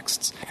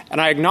contexts.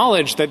 And I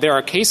acknowledge that there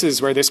are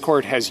cases where this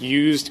Court has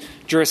used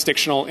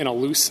jurisdictional in a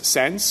loose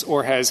sense,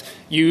 or has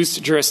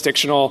used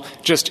jurisdictional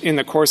just in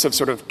the course of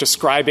sort of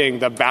describing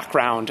the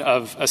background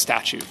of a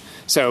statute.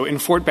 So in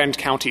Fort Bend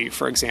County,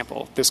 for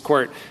example, this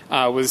Court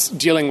was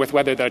dealing with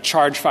whether the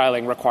charge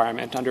filing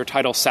requirement under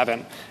Title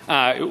VII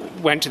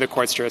went to the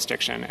Court's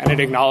jurisdiction. And it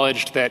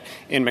acknowledged that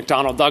in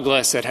McDonnell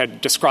Douglas it had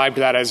described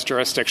that as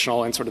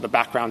jurisdictional in sort of the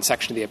background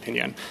section of the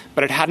opinion.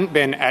 But it hadn't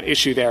been at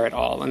issue there at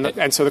all.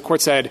 And so the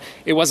Court said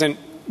it wasn't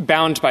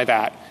bound by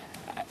that.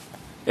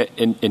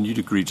 And you'd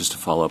agree, just to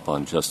follow up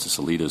on Justice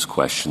Alito's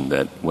question,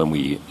 that when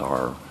we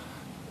are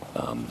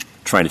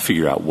trying to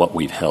figure out what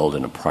we've held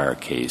in a prior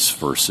case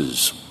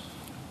versus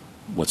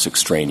what's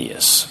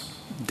extraneous,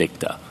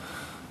 dicta,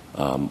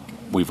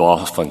 we've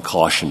often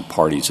cautioned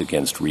parties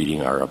against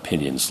reading our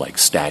opinions like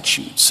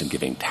statutes and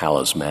giving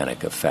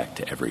talismanic effect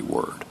to every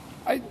word.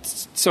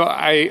 So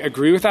I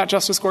agree with that,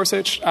 Justice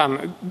Gorsuch.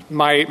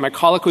 My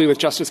colloquy with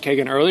Justice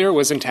Kagan earlier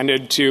was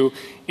intended to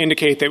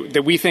indicate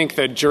that we think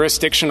the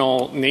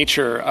jurisdictional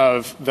nature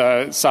of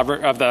the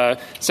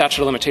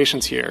statute of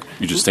limitations here.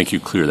 You just think you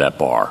clear that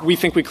bar. We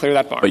think we clear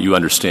that bar. But you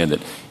understand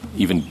that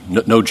even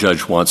no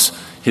judge wants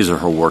his or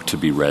her work to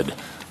be read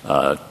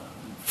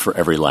for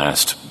every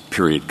last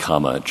period,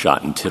 comma,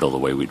 jot and tittle the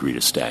way we'd read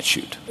a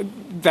statute.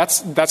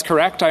 That's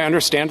correct. I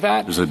understand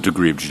that. There's a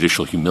degree of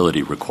judicial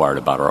humility required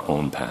about our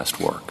own past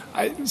work.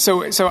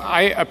 So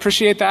I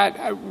appreciate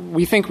that.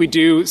 We think we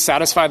do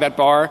satisfy that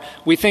bar.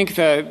 We think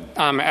that,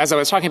 as I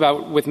was talking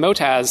about with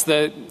Motaz,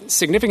 the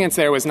significance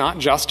there was not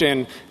just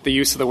in the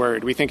use of the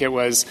word. We think it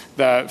was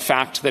the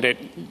fact that it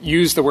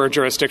used the word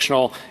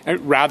jurisdictional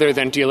rather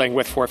than dealing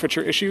with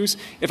forfeiture issues.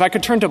 If I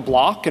could turn to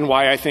Block and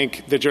why I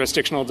think the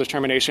jurisdictional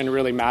determination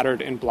really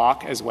mattered in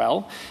Block as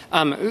well.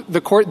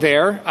 The Court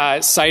there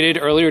cited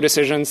earlier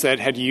decisions that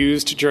had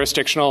used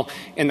jurisdictional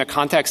in the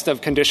context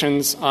of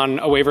conditions on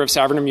a waiver of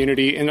sovereign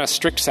immunity in a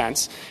strict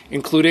sense,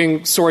 including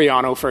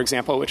Soriano, for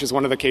example, which is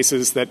one of the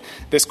cases that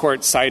this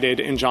Court cited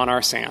in John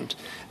R. Sand.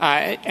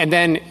 And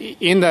then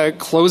in the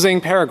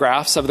closing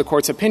paragraphs of the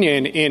Court's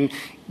opinion, in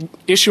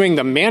issuing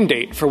the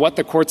mandate for what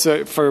the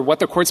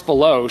courts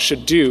below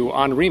should do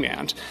on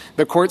remand,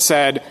 the Court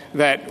said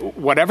that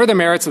whatever the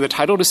merits of the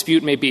title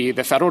dispute may be,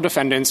 the federal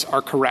defendants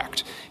are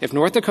correct. If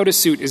North Dakota's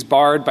suit is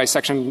barred by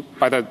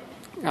the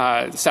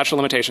statute of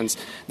limitations,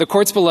 the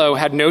courts below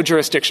had no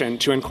jurisdiction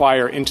to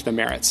inquire into the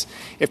merits.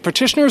 If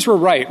petitioners were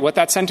right, what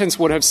that sentence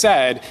would have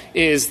said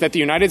is that the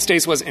United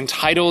States was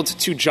entitled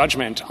to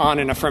judgment on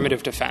an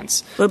affirmative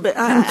defense. But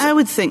I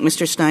would think,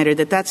 Mr. Snyder,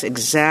 that that's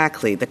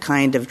exactly the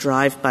kind of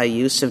drive-by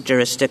use of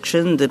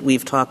jurisdiction that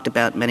we've talked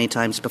about many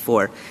times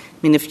before. I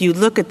mean, if you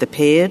look at the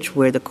page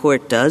where the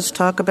Court does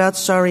talk about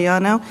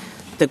Soriano,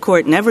 the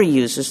Court never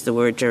uses the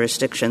word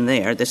jurisdiction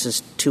there. This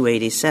is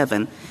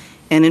 287.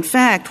 And in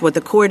fact, what the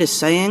Court is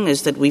saying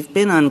is that we've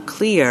been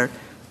unclear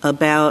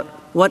about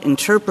what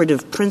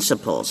interpretive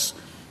principles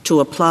to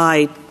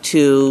apply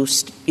to,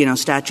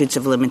 statutes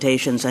of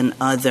limitations and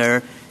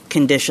other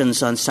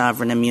conditions on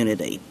sovereign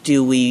immunity.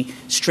 Do we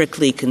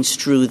strictly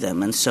construe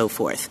them and so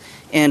forth?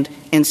 And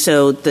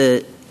so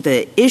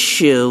the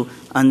issue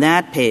on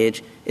that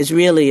page is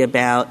really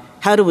about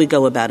how do we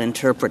go about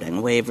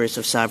interpreting waivers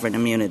of sovereign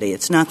immunity.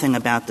 It's nothing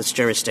about this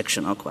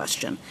jurisdictional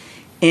question.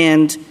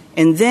 And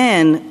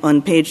then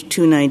on page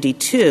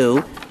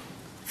 292,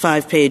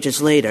 5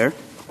 pages later,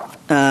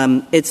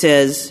 it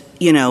says,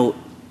 the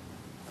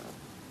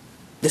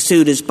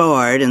suit is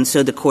barred, and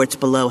so the courts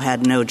below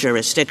had no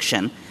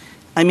jurisdiction.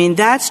 I mean,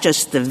 that's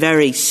just the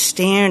very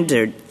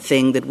standard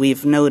thing that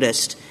we've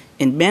noticed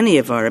in many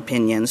of our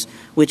opinions,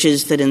 which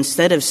is that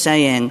instead of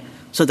saying,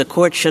 so the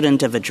court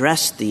shouldn't have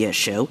addressed the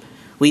issue,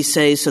 we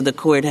say, so the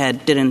court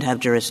didn't have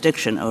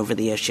jurisdiction over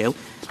the issue,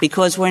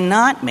 because we're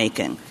not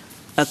making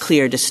a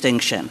clear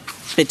distinction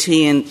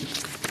between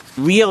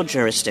real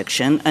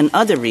jurisdiction and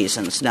other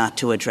reasons not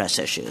to address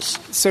issues.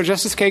 So,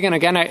 Justice Kagan,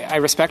 again, I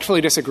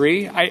respectfully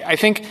disagree. I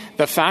think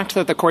the fact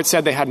that the Court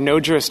said they had no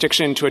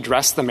jurisdiction to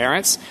address the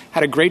merits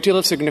had a great deal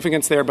of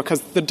significance there because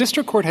the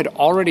district court had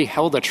already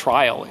held a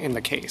trial in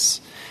the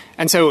case.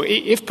 And so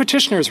if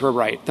petitioners were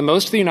right, the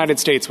most the United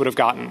States would have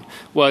gotten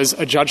was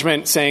a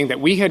judgment saying that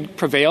we had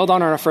prevailed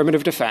on our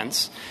affirmative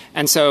defense,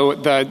 and so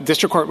the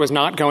district court was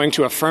not going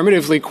to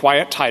affirmatively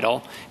quiet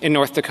title in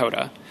North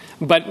Dakota.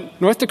 But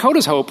North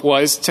Dakota's hope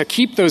was to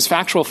keep those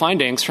factual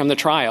findings from the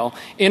trial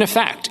in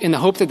effect in the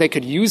hope that they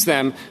could use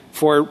them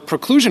for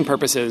preclusion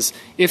purposes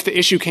if the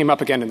issue came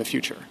up again in the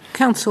future.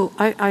 Counsel,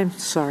 I'm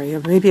sorry.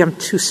 Maybe I'm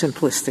too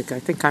simplistic.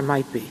 I think I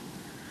might be.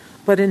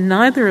 But in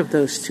neither of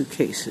those two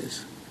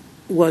cases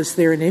was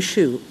there an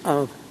issue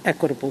of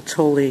equitable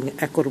tolling,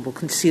 equitable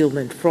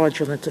concealment,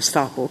 fraudulent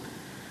estoppel.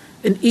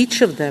 In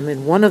each of them,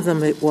 in one of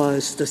them it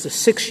was, does the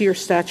 6-year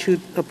statute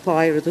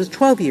apply or does the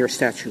 12-year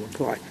statute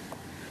apply?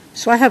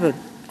 So I have an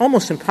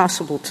almost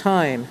impossible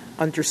time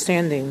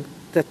understanding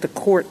that the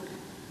court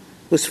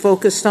was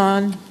focused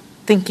on,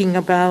 thinking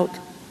about,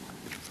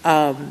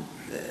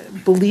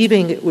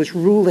 believing it was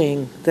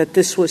ruling that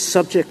this was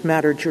subject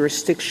matter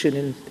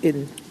jurisdiction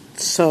in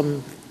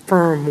some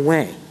firm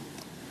way.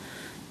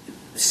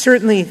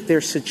 Certainly there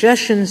are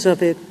suggestions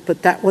of it,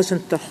 but that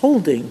wasn't the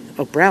holding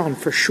of Brown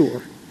for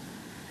sure.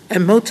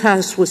 And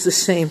Motaz was the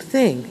same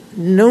thing.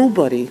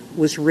 Nobody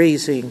was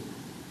raising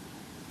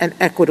an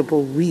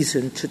equitable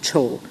reason to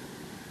toll.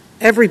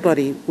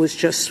 Everybody was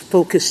just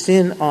focused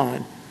in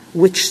on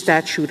which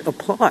statute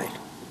applied.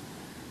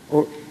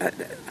 Or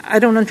I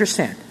don't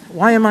understand.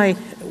 Why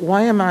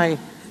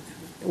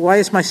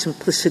is my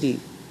simplicity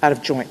out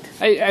of joint?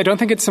 I don't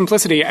think it's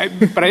simplicity.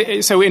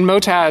 So in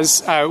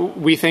Motaz,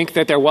 we think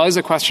that there was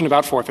a question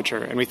about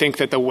forfeiture, and we think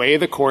that the way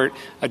the court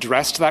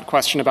addressed that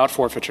question about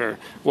forfeiture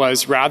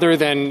was rather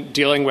than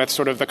dealing with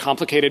sort of the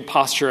complicated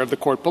posture of the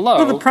court below.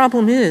 Well, the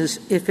problem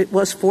is, if it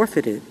was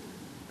forfeited,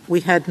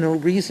 we had no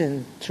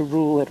reason to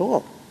rule at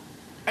all.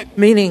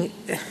 Meaning,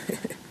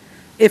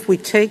 if we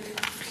take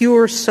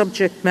pure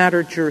subject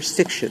matter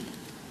jurisdiction,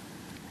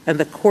 and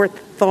the court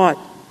thought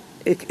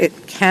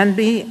it can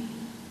be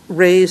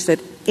raised at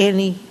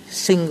any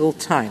single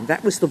time.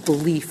 That was the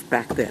belief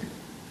back then.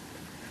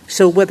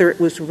 So whether it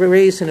was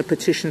raised in a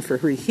petition for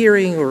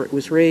rehearing or it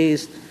was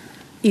raised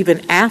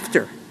even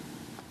after,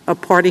 a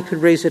party could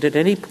raise it at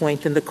any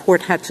point, and the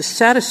court had to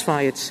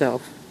satisfy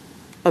itself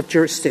of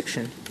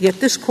jurisdiction. Yet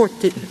this court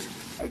didn't.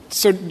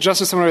 So,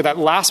 Justice Sotomayor, that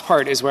last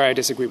part is where I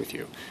disagree with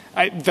you.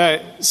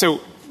 So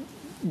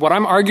what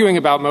I'm arguing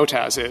about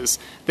Motaz is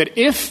that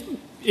if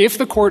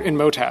the court in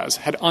Motaz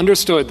had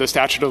understood the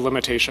statute of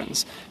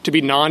limitations to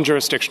be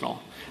non-jurisdictional,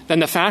 then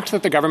the fact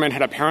that the government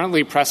had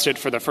apparently pressed it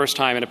for the first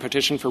time in a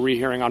petition for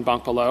rehearing en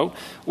banc below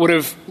would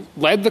have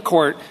led the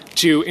court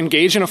to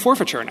engage in a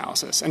forfeiture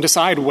analysis and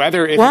decide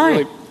whether it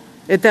really...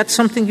 That's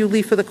something you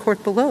leave for the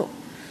court below.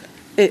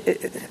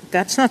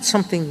 That's not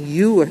something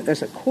you,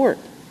 as a court,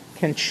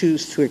 can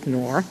choose to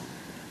ignore.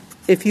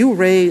 If you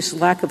raise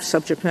lack of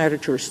subject matter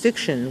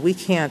jurisdiction, we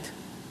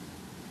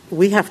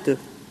have to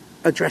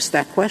address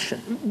that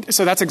question.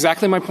 So that's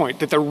exactly my point,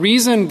 that the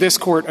reason this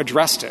court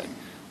addressed it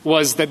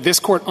was that this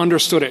court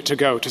understood it to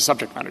go to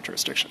subject matter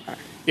jurisdiction.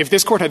 If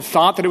this court had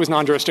thought that it was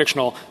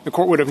non-jurisdictional, the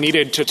court would have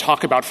needed to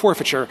talk about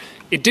forfeiture.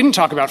 It didn't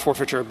talk about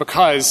forfeiture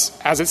because,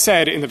 as it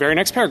said in the very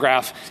next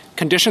paragraph,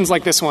 conditions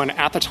like this one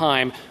at the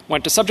time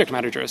went to subject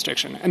matter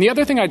jurisdiction. And the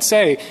other thing I'd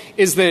say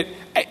is that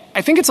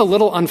I think it's a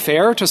little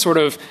unfair to sort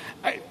of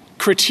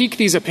critique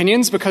these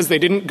opinions because they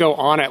didn't go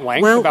on at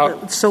length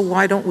about... So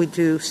why don't we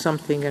do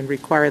something and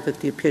require that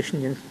the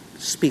opinion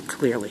speak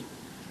clearly?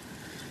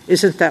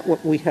 Isn't that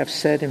what we have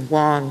said in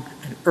Wong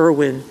and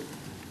Irwin?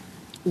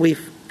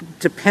 We've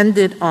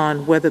depended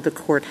on whether the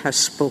court has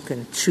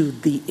spoken to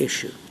the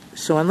issue.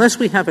 So unless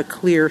we have a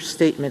clear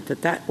statement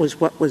that that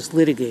was what was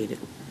litigated,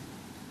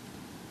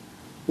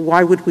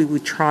 why would we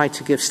try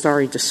to give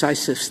stare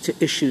decisis to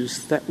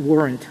issues that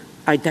weren't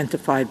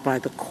identified by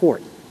the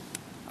court?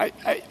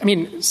 I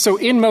mean, so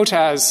in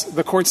Motaz,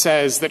 the court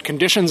says that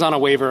conditions on a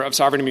waiver of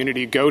sovereign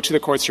immunity go to the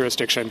court's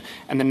jurisdiction,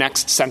 and the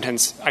next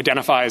sentence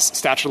identifies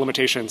statute of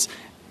limitations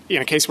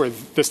in a case where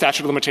the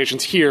statute of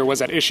limitations here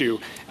was at issue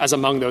as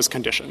among those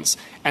conditions.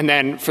 And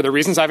then, for the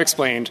reasons I've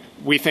explained,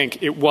 we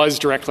think it was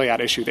directly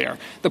at issue there.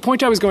 The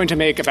point I was going to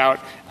make about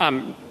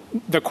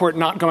the court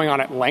not going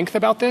on at length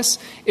about this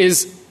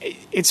is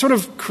it sort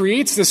of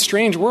creates this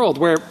strange world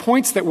where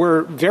points that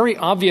were very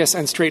obvious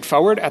and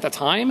straightforward at the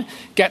time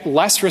get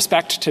less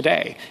respect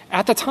today.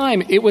 At the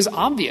time, it was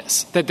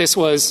obvious that this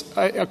was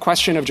a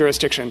question of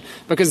jurisdiction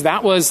because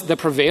that was the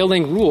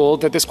prevailing rule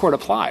that this court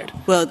applied.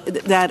 Well,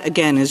 that,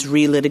 again, is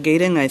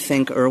relitigating, I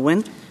think,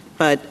 Irwin.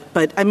 But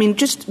I mean,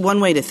 just one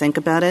way to think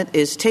about it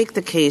is take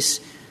the case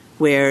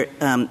where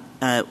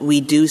we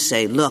do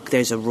say, look,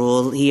 there's a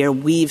rule here.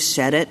 We've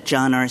said it,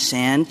 John R.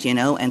 Sand,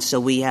 and so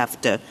we have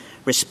to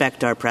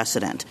respect our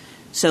precedent.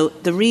 So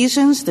the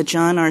reasons that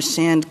John R.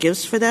 Sand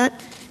gives for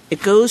that,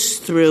 it goes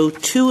through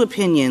two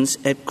opinions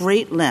at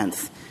great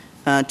length,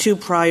 two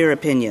prior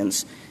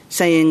opinions,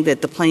 saying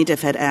that the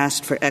plaintiff had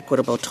asked for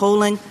equitable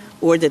tolling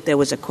or that there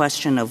was a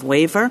question of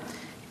waiver.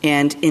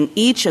 And in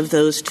each of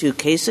those two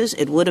cases,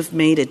 it would have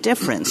made a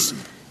difference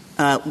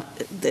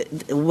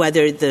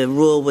whether the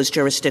rule was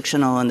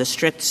jurisdictional in the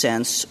strict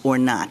sense or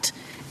not.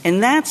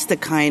 And that's the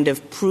kind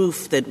of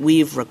proof that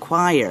we've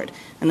required.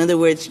 In other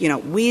words,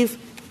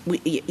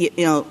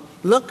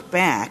 look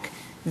back.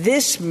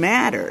 This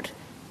mattered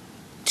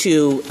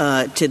to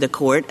the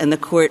court, and the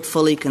court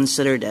fully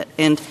considered it.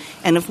 And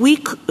if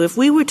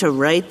we were to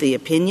write the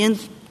opinion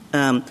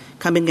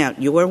coming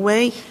out your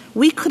way,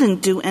 we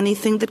couldn't do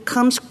anything that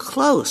comes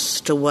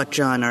close to what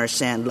John R.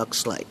 Sand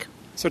looks like.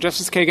 So,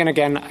 Justice Kagan,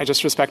 again, I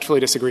just respectfully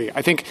disagree.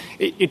 I think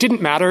it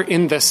didn't matter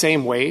in the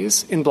same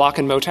ways in Block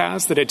and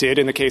Motaz that it did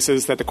in the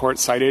cases that the court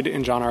cited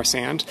in John R.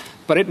 Sand,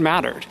 but it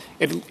mattered.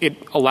 It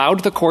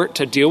allowed the court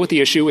to deal with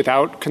the issue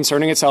without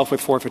concerning itself with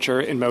forfeiture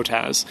in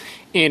Motaz.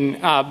 In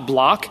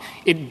Block,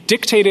 it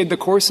dictated the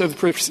course of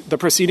the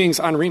proceedings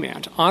on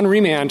remand. On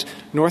remand,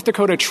 North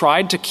Dakota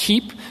tried to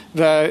keep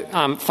the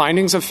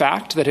findings of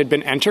fact that had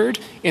been entered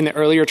in the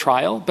earlier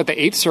trial, but the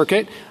Eighth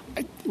Circuit,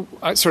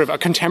 sort of a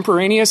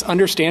contemporaneous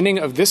understanding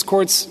of this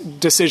court's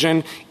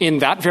decision in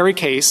that very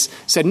case,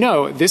 said,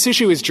 no, this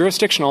issue is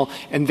jurisdictional,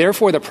 and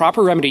therefore the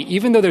proper remedy,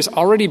 even though there's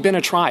already been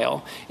a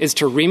trial, is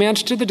to remand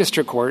to the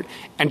district court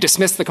and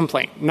dismiss the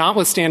complaint,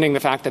 notwithstanding the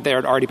fact that there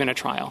had already been a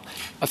trial.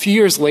 A few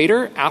years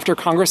later, after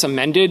Congress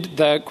amended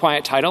the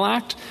Quiet Title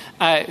Act,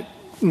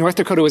 North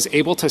Dakota was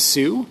able to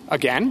sue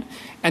again.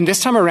 And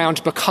this time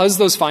around, because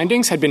those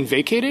findings had been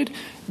vacated,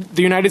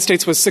 the United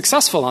States was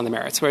successful on the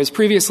merits, whereas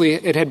previously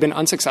it had been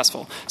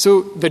unsuccessful.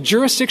 So the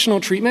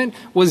jurisdictional treatment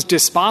was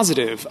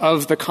dispositive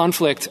of the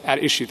conflict at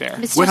issue there.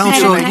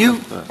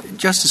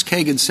 Justice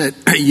Kagan said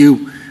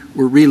you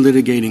were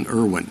relitigating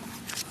Irwin.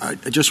 I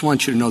just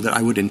want you to know that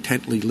I would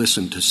intently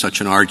listen to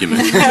such an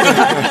argument.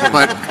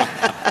 But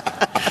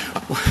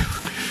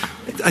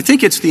I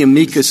think it's the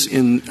amicus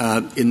in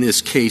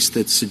this case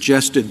that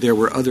suggested there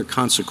were other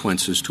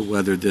consequences to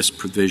whether this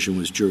provision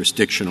was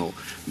jurisdictional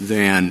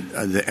than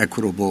the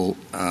equitable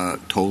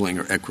tolling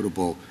or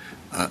equitable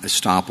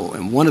estoppel.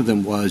 And one of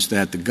them was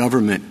that the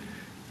government,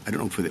 I don't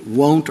know if it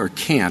won't or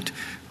can't,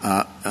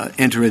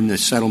 enter in the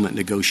settlement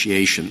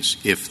negotiations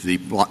if the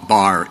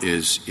bar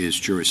is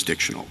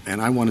jurisdictional.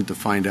 And I wanted to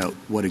find out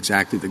what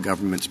exactly the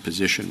government's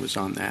position was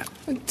on that.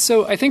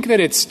 So I think that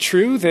it's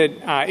true that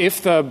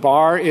if the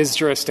bar is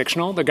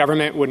jurisdictional, the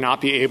government would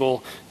not be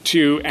able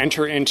to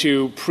enter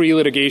into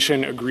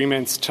pre-litigation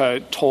agreements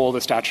to toll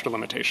the statute of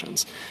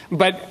limitations.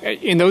 But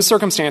in those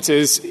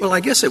circumstances... Well,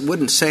 I guess it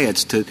wouldn't say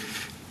it's to...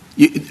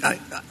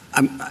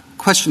 I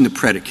question the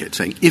predicate,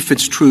 saying if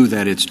it's true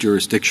that it's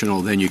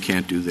jurisdictional, then you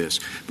can't do this.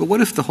 But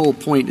what if the whole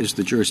point is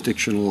the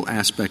jurisdictional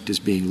aspect is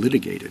being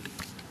litigated?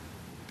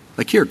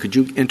 Like here, could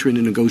you enter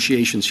into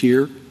negotiations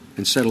here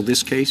and settle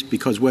this case?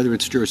 Because whether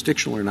it's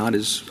jurisdictional or not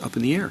is up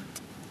in the air.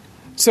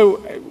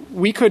 So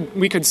we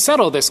could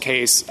settle this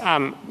case.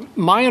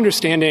 My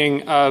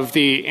understanding of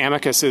the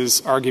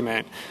amicus's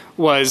argument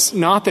was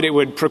not that it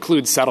would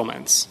preclude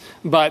settlements,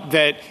 but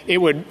that it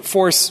would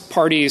force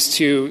parties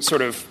to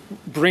sort of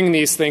bring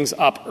these things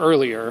up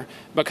earlier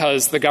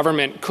because the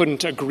government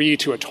couldn't agree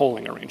to a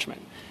tolling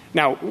arrangement.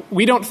 Now,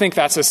 we don't think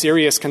that's a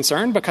serious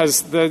concern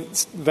because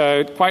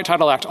the Quiet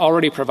Title Act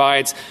already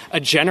provides a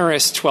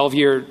generous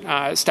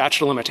 12-year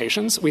statute of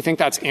limitations. We think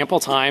that's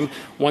ample time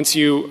once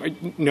you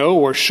know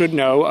or should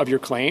know of your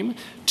claim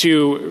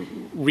to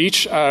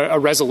reach a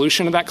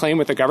resolution of that claim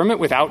with the government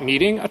without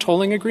needing a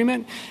tolling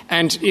agreement.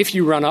 And if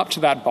you run up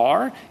to that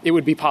bar, it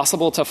would be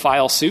possible to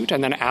file suit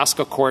and then ask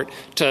a court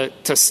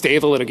to stay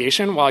the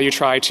litigation while you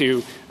try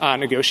to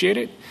negotiate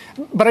it.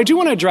 But I do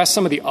want to address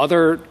some of the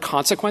other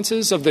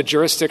consequences of the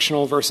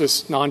jurisdictional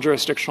versus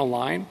non-jurisdictional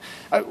line.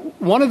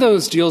 One of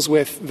those deals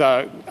with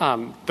the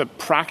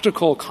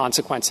practical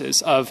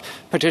consequences of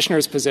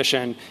petitioners'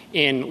 position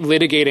in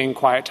litigating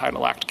Quiet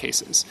Title Act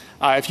cases.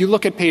 If you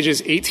look at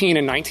pages 18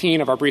 and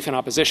 19 of our brief in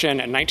opposition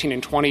and 19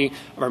 and 20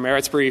 of our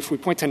merits brief, we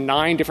point to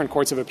 9 different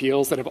courts of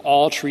appeals that have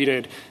all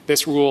treated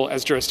this rule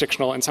as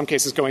jurisdictional, in some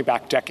cases going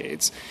back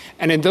decades.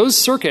 And in those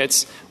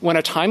circuits, when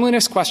a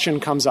timeliness question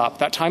comes up,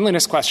 that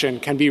timeliness question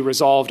can be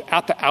resolved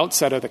at the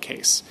outset of the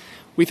case.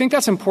 We think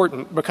that's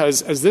important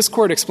because, as this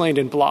court explained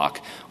in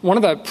Block, one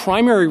of the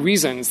primary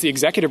reasons the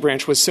executive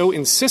branch was so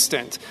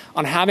insistent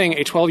on having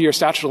a 12-year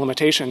statute of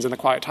limitations in the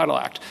Quiet Title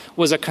Act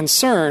was a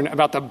concern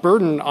about the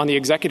burden on the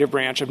executive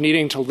branch of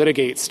needing to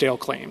litigate stale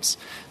claims.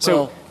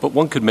 But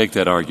one could make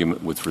that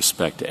argument with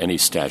respect to any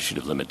statute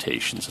of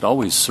limitations. It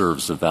always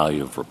serves the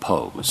value of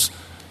repose.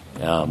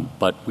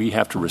 But we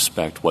have to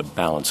respect what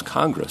balance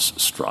Congress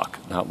struck,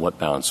 not what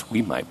balance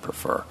we might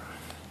prefer.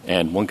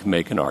 And one can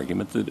make an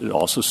argument that it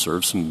also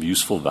serves some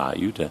useful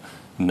value to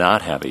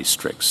not have a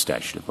strict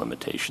statute of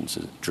limitations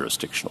as a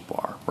jurisdictional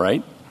bar,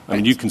 right? I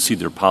mean, you can see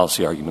there are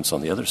policy arguments on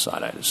the other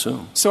side, I'd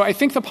assume. So I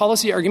think the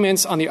policy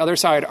arguments on the other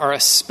side are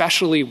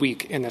especially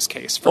weak in this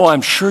case.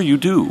 I'm sure you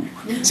do.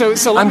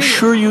 I'm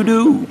sure you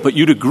do. But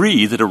you'd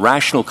agree that a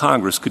rational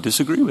Congress could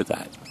disagree with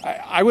that.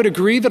 I would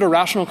agree that a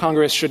rational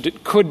Congress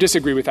could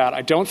disagree with that.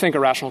 I don't think a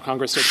rational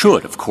Congress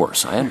should, of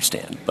course, I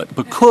understand,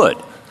 but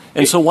could.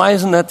 And so why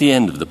isn't that the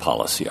end of the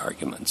policy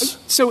arguments?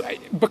 So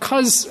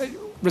because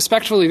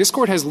respectfully, this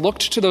court has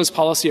looked to those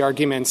policy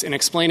arguments in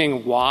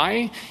explaining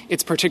why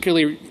it's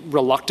particularly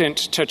reluctant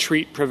to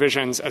treat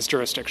provisions as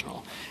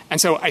jurisdictional. And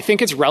so I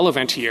think it's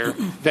relevant here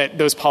that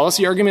those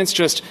policy arguments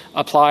just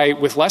apply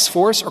with less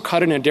force or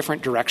cut in a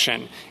different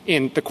direction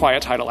in the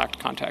Quiet Title Act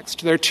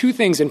context. There are two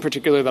things in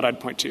particular that I'd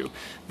point to.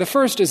 The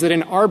first is that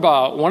in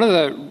Arbaugh, one of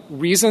the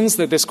reasons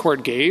that this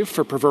court gave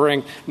for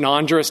preferring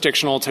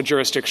non-jurisdictional to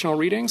jurisdictional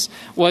readings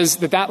was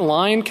that that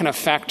line can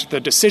affect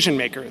the decision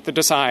maker that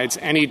decides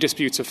any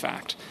disputes of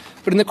fact.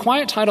 But in the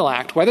Quiet Title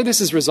Act, whether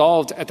this is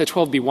resolved at the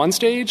 12b1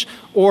 stage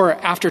or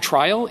after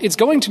trial, it's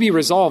going to be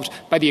resolved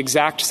by the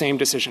exact same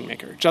decision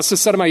maker.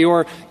 Justice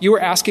Sotomayor, you were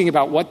asking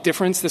about what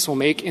difference this will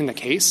make in the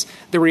case.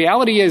 The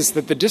reality is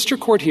that the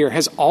district court here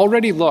has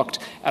already looked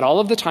at all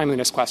of the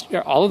timeliness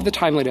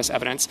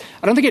evidence.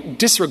 I don't think it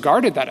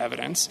disregarded that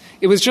evidence.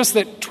 It was just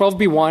that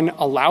 12b1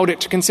 allowed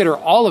it to consider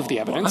all of the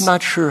evidence. Well, I'm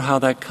not sure how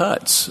that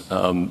cuts.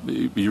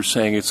 You're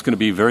saying it's going to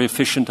be very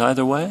efficient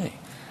either way.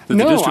 The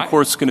district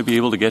court's going to be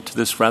able to get to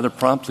this rather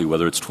promptly,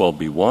 whether it's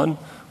 12b1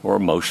 or a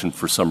motion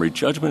for summary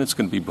judgment. It's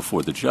going to be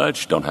before the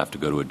judge. Don't have to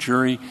go to a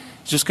jury.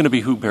 It's just going to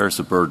be who bears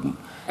the burden.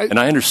 And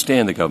I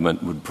understand the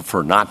government would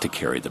prefer not to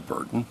carry the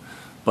burden,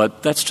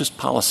 but that's just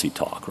policy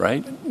talk,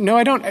 right? No,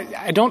 I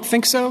don't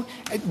think so.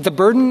 The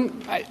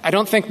burden, I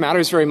don't think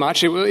matters very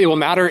much. It will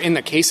matter in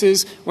the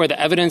cases where the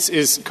evidence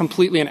is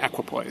completely in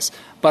equipoise.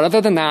 But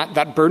other than that,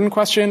 that burden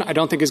question I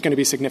don't think is going to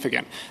be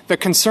significant. The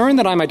concern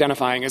that I'm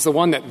identifying is the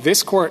one that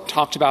this court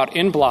talked about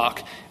in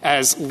Block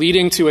as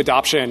leading to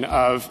adoption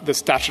of the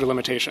statute of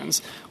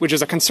limitations, which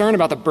is a concern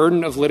about the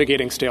burden of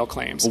litigating stale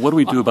claims. Well, what do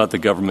we do about the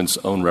government's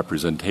own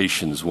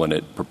representations when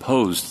it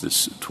proposed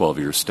this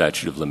 12-year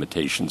statute of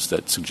limitations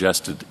that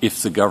suggested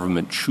if the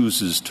government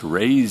chooses to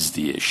raise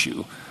the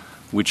issue,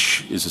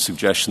 which is a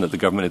suggestion that the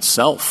government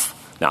itself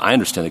 — now, I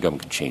understand the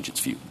government can change its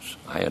views.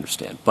 I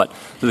understand. But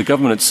the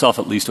government itself,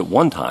 at least at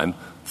one time,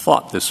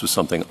 thought this was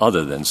something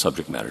other than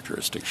subject matter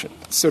jurisdiction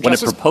when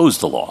it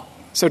proposed the law.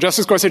 So,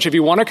 Justice Gorsuch, if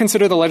you want to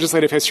consider the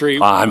legislative history...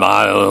 I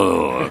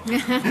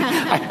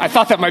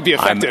thought that might be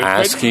effective. I'm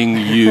asking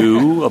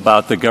you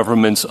about the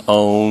government's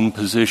own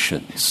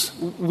positions.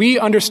 We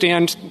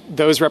understand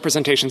those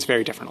representations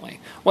very differently.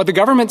 What the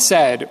government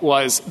said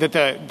was that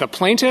the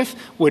plaintiff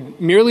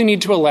would merely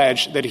need to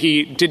allege that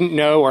he didn't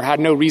know or had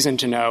no reason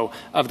to know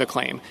of the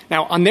claim.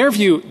 Now, on their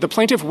view, the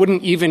plaintiff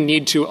wouldn't even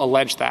need to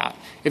allege that.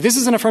 If this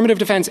is an affirmative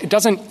defense,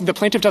 the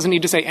plaintiff doesn't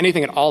need to say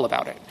anything at all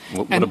about it.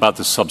 What about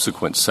the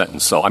subsequent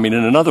sentence? So, I mean,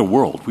 in another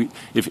world,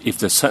 if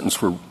the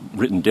sentence were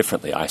written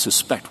differently, I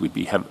suspect we'd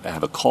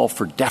have a call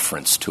for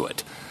deference to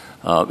it.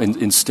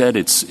 Instead,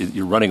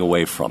 you're running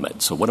away from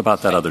it. So what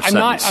about that other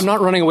sentence? I'm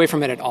not running away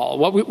from it at all.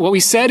 What we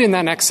said in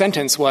that next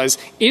sentence was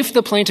if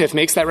the plaintiff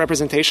makes that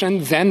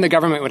representation, then the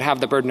government would have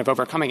the burden of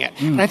overcoming it.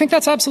 And I think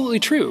that's absolutely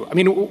true. I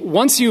mean,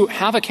 once you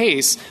have a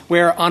case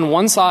where on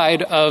one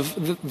side of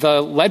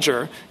the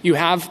ledger you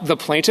have the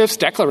plaintiff's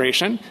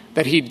declaration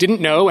that he didn't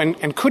know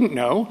and couldn't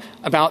know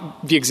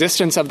about the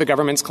existence of the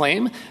government's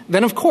claim,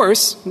 then, of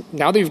course,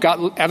 now that you've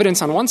got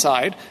evidence on one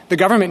side, the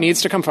government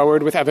needs to come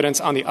forward with evidence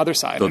on the other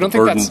side. So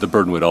the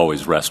burden would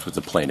always rest with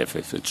the plaintiff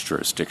if it's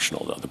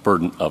jurisdictional, though, the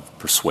burden of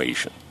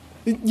persuasion.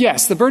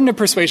 Yes, the burden of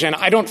persuasion.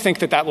 I don't think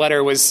that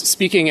letter was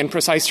speaking in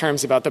precise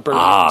terms about the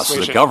burden of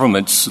persuasion. So the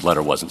government's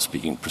letter wasn't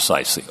speaking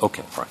precisely.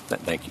 Okay, all right.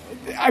 Thank you.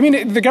 I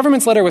mean, the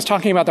government's letter was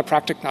talking about the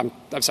practical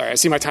 – I'm sorry. I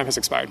see my time has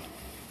expired.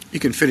 You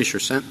can finish your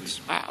sentence.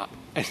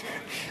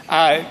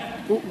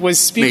 Was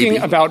speaking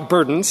about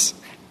burdens.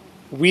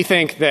 We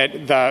think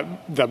that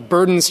the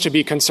burdens to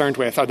be concerned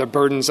with are the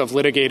burdens of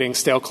litigating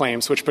stale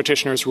claims, which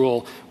petitioner's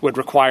rule would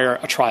require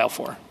a trial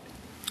for.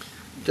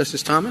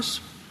 Justice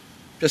Thomas?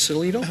 Justice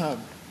Alito?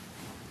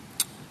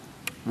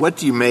 What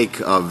do you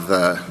make of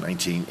the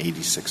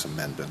 1986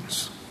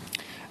 amendments?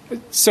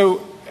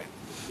 So,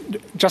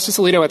 Justice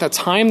Alito, at the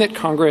time that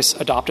Congress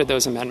adopted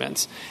those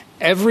amendments,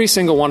 every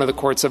single one of the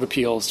courts of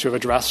appeals to have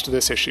addressed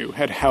this issue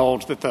had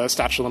held that the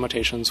statute of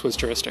limitations was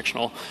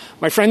jurisdictional.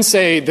 My friends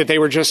say that they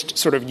were just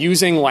sort of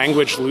using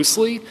language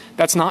loosely.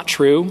 That's not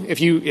true. If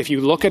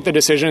you look at the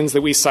decisions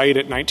that we cite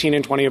at 19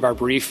 and 20 of our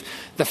brief,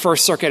 the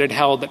First Circuit had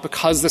held that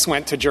because this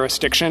went to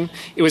jurisdiction,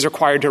 it was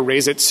required to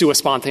raise it sua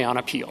sponte on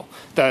appeal.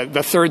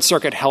 The Third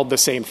Circuit held the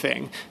same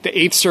thing. The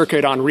Eighth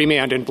Circuit on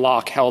remand and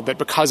block held that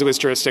because it was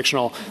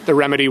jurisdictional, the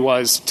remedy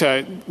was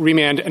to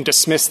remand and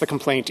dismiss the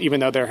complaint even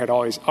though there had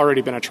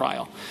already been a trial.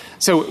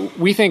 So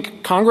we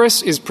think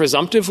Congress is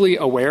presumptively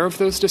aware of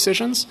those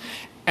decisions.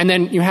 And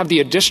then you have the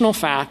additional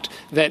fact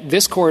that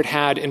this court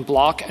had in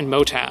Block and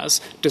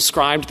Motaz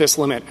described this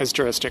limit as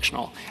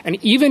jurisdictional.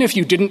 And even if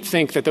you didn't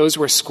think that those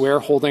were square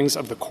holdings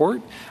of the court,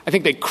 I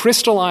think they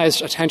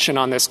crystallized attention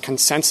on this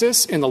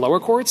consensus in the lower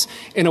courts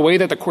in a way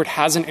that the court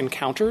hasn't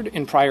encountered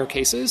in prior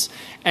cases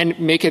and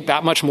make it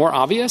that much more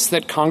obvious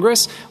that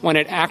Congress, when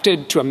it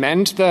acted to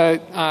amend the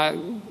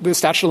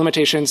statute of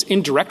limitations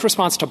in direct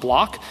response to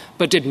Block,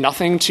 but did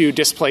nothing to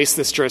displace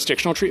this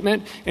jurisdictional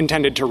treatment,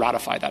 intended to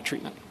ratify that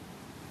treatment.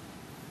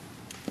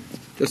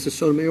 Justice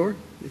Sotomayor?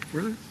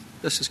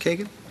 Justice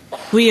Kagan?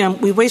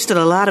 We wasted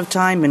a lot of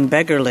time in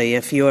Beggarly,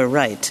 if you're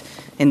right.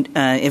 And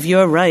if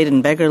you're right,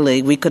 in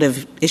Beggarly, we could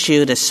have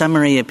issued a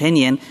summary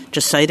opinion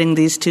just citing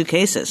these two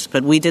cases.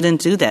 But we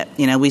didn't do that.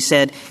 We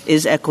said,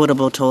 is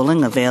equitable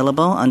tolling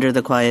available under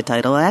the Quiet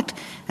Title Act?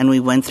 And we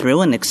went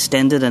through an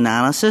extended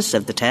analysis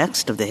of the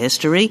text, of the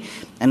history,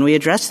 and we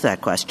addressed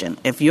that question.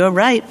 If you're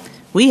right,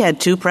 we had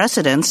two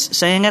precedents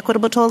saying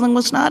equitable tolling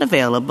was not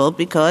available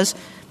because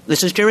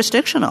this is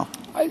jurisdictional.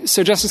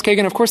 So, Justice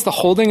Kagan, of course, the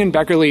holding in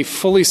Beggarly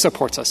fully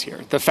supports us here.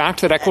 The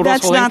fact that equitable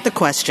That's tolling... That's not the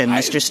question,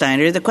 Mr.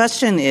 Steiner. The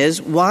question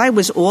is, why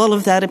was all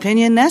of that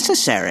opinion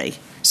necessary?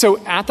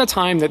 So at the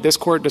time that this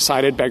court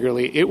decided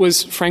Beggarly, it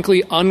was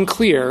frankly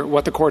unclear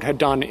what the court had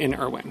done in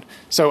Irwin.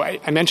 So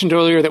I mentioned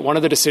earlier that one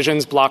of the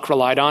decisions Block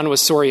relied on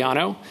was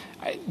Soriano.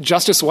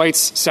 Justice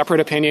White's separate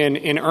opinion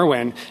in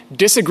Irwin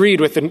disagreed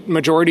with the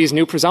majority's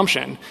new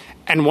presumption.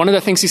 And one of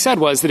the things he said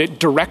was that it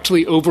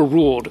directly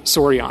overruled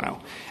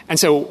Soriano. And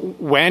so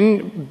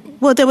when...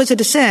 Well, there was a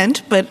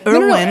dissent, but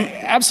Irwin... No,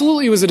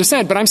 absolutely it was a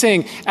dissent. But I'm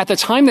saying at the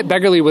time that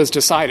Beggarly was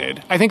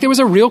decided, I think there was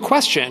a real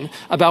question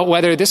about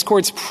whether this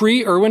court's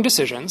pre-Irwin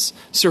decisions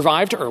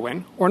survived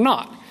Irwin or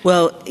not.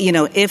 Well,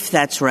 if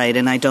that's right,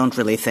 and I don't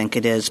really think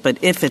it is, but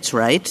if it's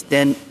right,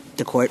 then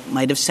the court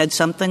might have said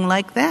something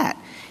like that.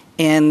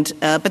 And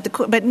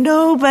but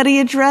nobody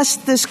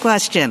addressed this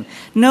question.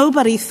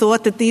 Nobody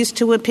thought that these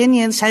two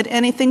opinions had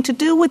anything to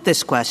do with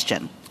this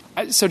question.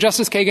 So,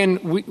 Justice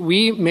Kagan,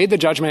 we made the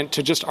judgment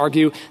to just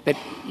argue that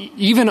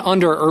even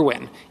under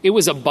Irwin, it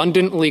was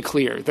abundantly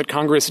clear that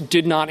Congress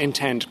did not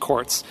intend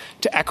courts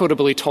to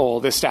equitably toll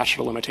this statute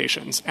of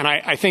limitations. And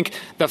I think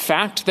the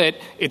fact that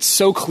it's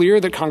so clear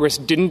that Congress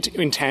didn't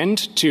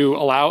intend to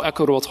allow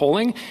equitable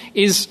tolling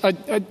is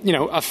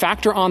a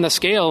factor on the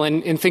scale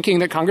in thinking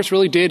that Congress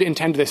really did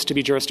intend this to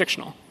be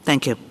jurisdictional.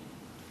 Thank you.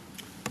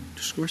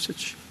 Justice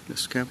Gorsuch,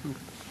 Justice Kavanaugh,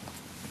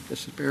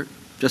 Justice Barrett,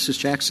 Justice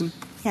Jackson.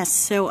 Yes,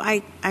 so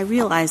I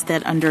realize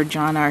that under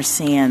John R.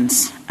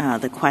 Sands,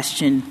 the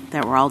question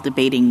that we're all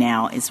debating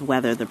now is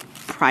whether the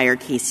prior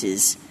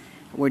cases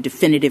were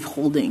definitive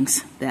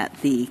holdings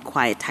that the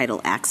Quiet Title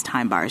Act's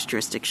time bar is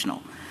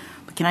jurisdictional.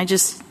 But can I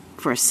just,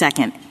 for a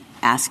second,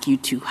 ask you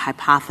to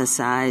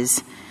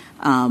hypothesize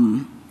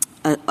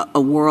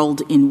a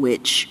world in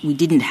which we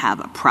didn't have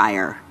a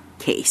prior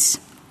case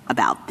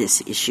about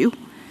this issue,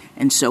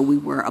 and so we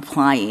were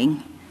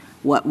applying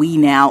what we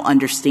now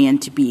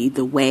understand to be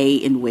the way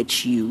in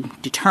which you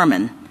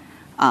determine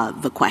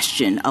the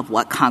question of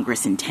what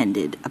Congress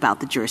intended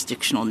about the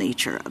jurisdictional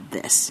nature of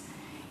this.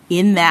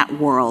 In that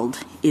world,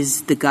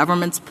 is the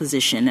government's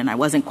position, and I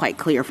wasn't quite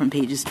clear from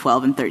pages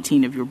 12 and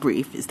 13 of your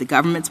brief, is the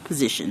government's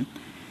position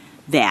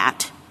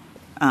that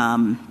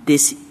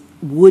this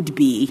would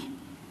be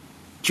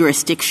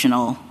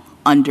jurisdictional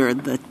under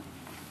the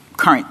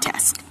current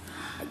test?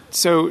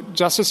 So,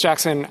 Justice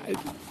Jackson,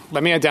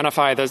 let me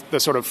identify the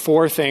sort of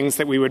four things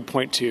that we would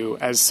point to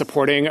as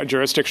supporting a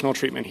jurisdictional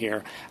treatment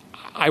here.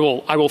 I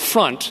will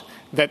front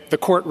that the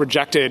court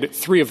rejected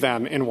three of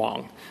them in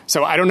Wong.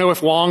 So I don't know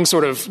if Wong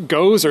sort of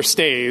goes or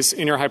stays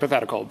in your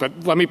hypothetical,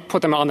 but let me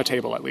put them on the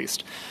table at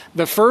least.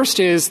 The first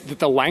is that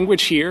the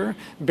language here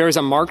bears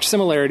a marked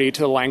similarity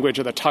to the language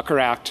of the Tucker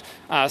Act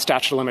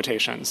statute of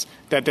limitations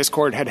that this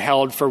court had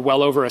held for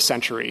well over a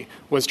century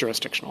was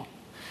jurisdictional.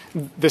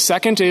 The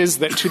second is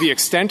that to the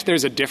extent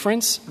there's a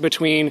difference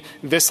between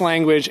this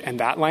language and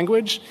that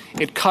language,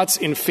 it cuts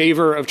in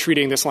favor of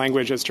treating this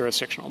language as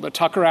jurisdictional. The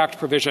Tucker Act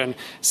provision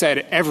said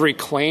every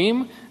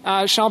claim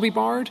shall be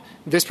barred.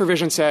 This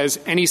provision says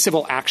any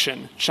civil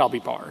action shall be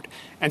barred.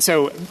 And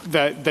so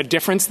the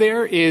difference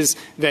there is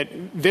that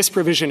this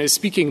provision is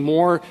speaking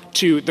more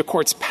to the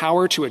court's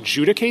power to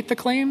adjudicate the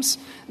claims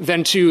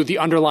than to the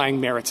underlying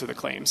merits of the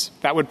claims.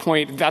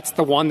 That's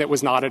the one that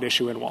was not at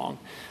issue in Wong.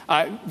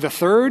 The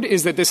third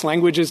is that this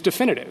language is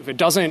definitive. It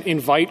doesn't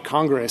invite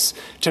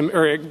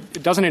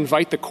it doesn't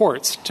invite the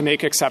courts to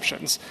make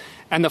exceptions.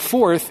 And the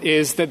fourth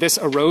is that this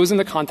arose in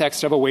the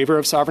context of a waiver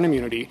of sovereign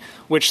immunity,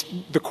 which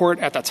the court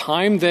at the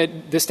time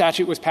that this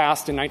statute was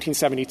passed in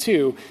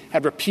 1972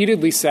 had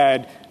repeatedly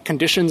said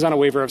conditions on a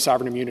waiver of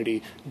sovereign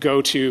immunity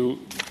go to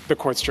the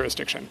court's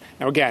jurisdiction.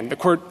 Now, again, the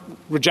court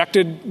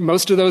rejected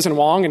most of those in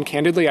Wong, and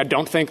candidly, I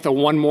don't think the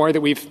one more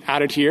that we've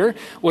added here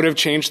would have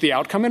changed the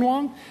outcome in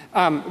Wong.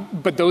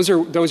 But those are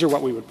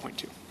what we would point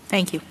to.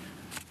 Thank you.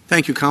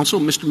 Thank you, counsel.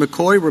 Mr.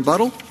 McCoy,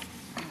 rebuttal.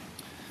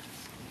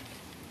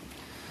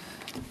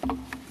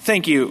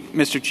 Thank you,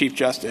 Mr. Chief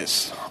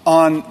Justice.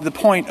 On the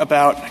point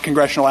about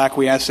congressional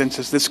acquiescence,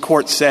 as this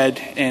court said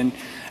in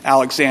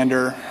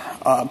Alexander,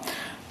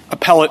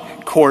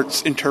 appellate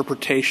courts'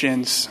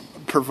 interpretations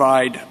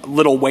provide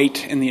little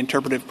weight in the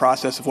interpretive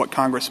process of what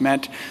Congress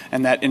meant,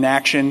 and that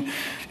inaction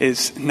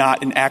is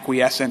not an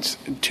acquiescence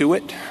to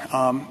it.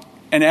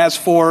 And as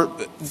for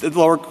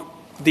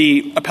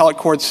the appellate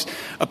court's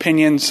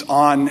opinions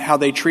on how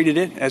they treated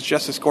it, as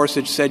Justice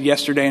Gorsuch said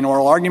yesterday in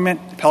oral argument,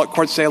 appellate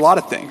courts say a lot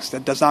of things.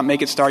 That does not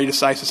make it stare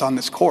decisis on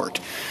this court.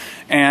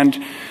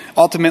 And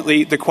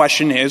ultimately, the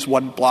question is,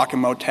 what did Block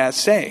and Motaz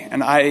say?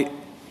 And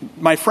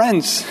my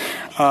friend's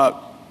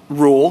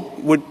rule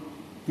would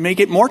make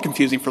it more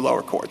confusing for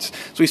lower courts.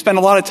 So we spend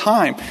a lot of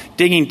time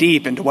digging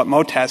deep into what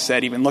Motaz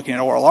said, even looking at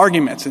oral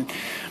arguments.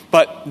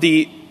 But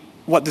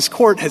what this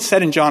court has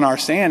said in John R.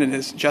 Sand, and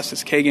as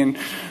Justice Kagan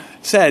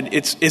said,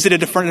 is it a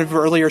definitive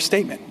earlier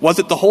statement? Was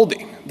it the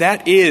holding?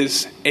 That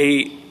is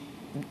a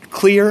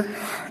clear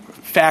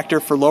factor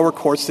for lower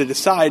courts to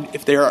decide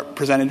if they are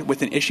presented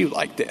with an issue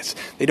like this.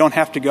 They don't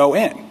have to go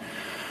in.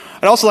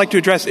 I'd also like to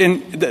address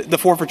in the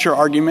forfeiture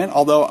argument,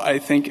 although I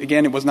think,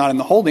 again, it was not in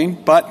the holding,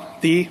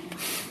 but the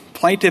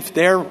plaintiff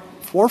there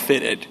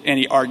forfeited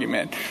any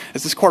argument.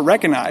 As this court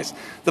recognized,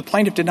 the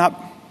plaintiff did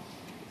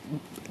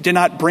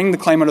not bring the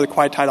claim under the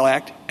Quiet Title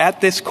Act at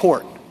this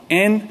court.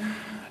 In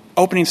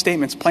opening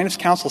statements, plaintiff's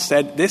counsel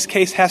said this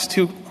case has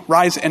to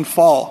rise and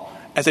fall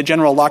as a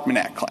General Lockman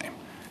Act claim.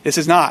 This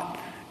is not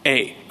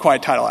a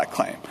Quiet Title Act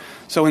claim.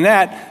 So in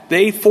that,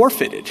 they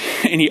forfeited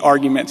any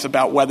arguments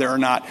about whether or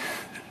not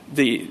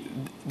the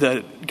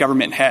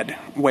government had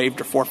waived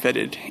or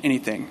forfeited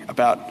anything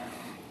about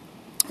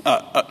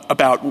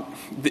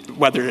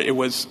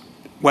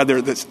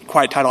whether the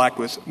Quiet Title Act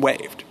was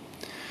waived.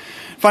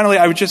 Finally,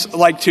 I would just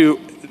like to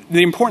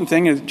the important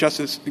thing, as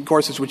Justice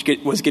Gorsuch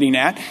was getting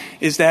at,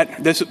 is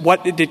that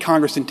what did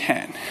Congress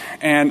intend?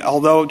 And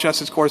although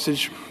Justice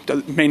Gorsuch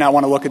may not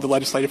want to look at the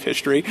legislative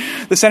history,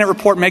 the Senate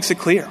report makes it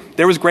clear.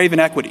 There was grave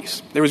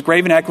inequities. There was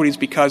grave inequities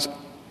because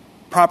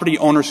property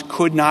owners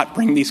could not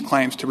bring these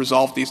claims to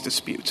resolve these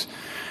disputes.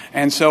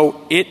 And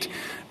so it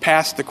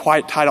passed the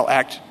Quiet Title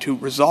Act to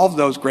resolve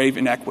those grave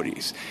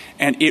inequities.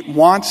 And it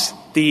wants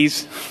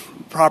these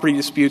property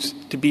disputes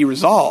to be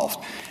resolved.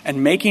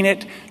 And making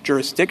it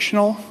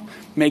jurisdictional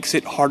makes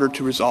it harder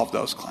to resolve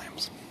those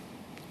claims.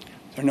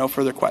 There are no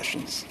further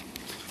questions.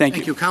 Thank you.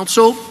 Thank you,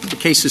 counsel. The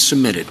case is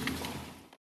submitted.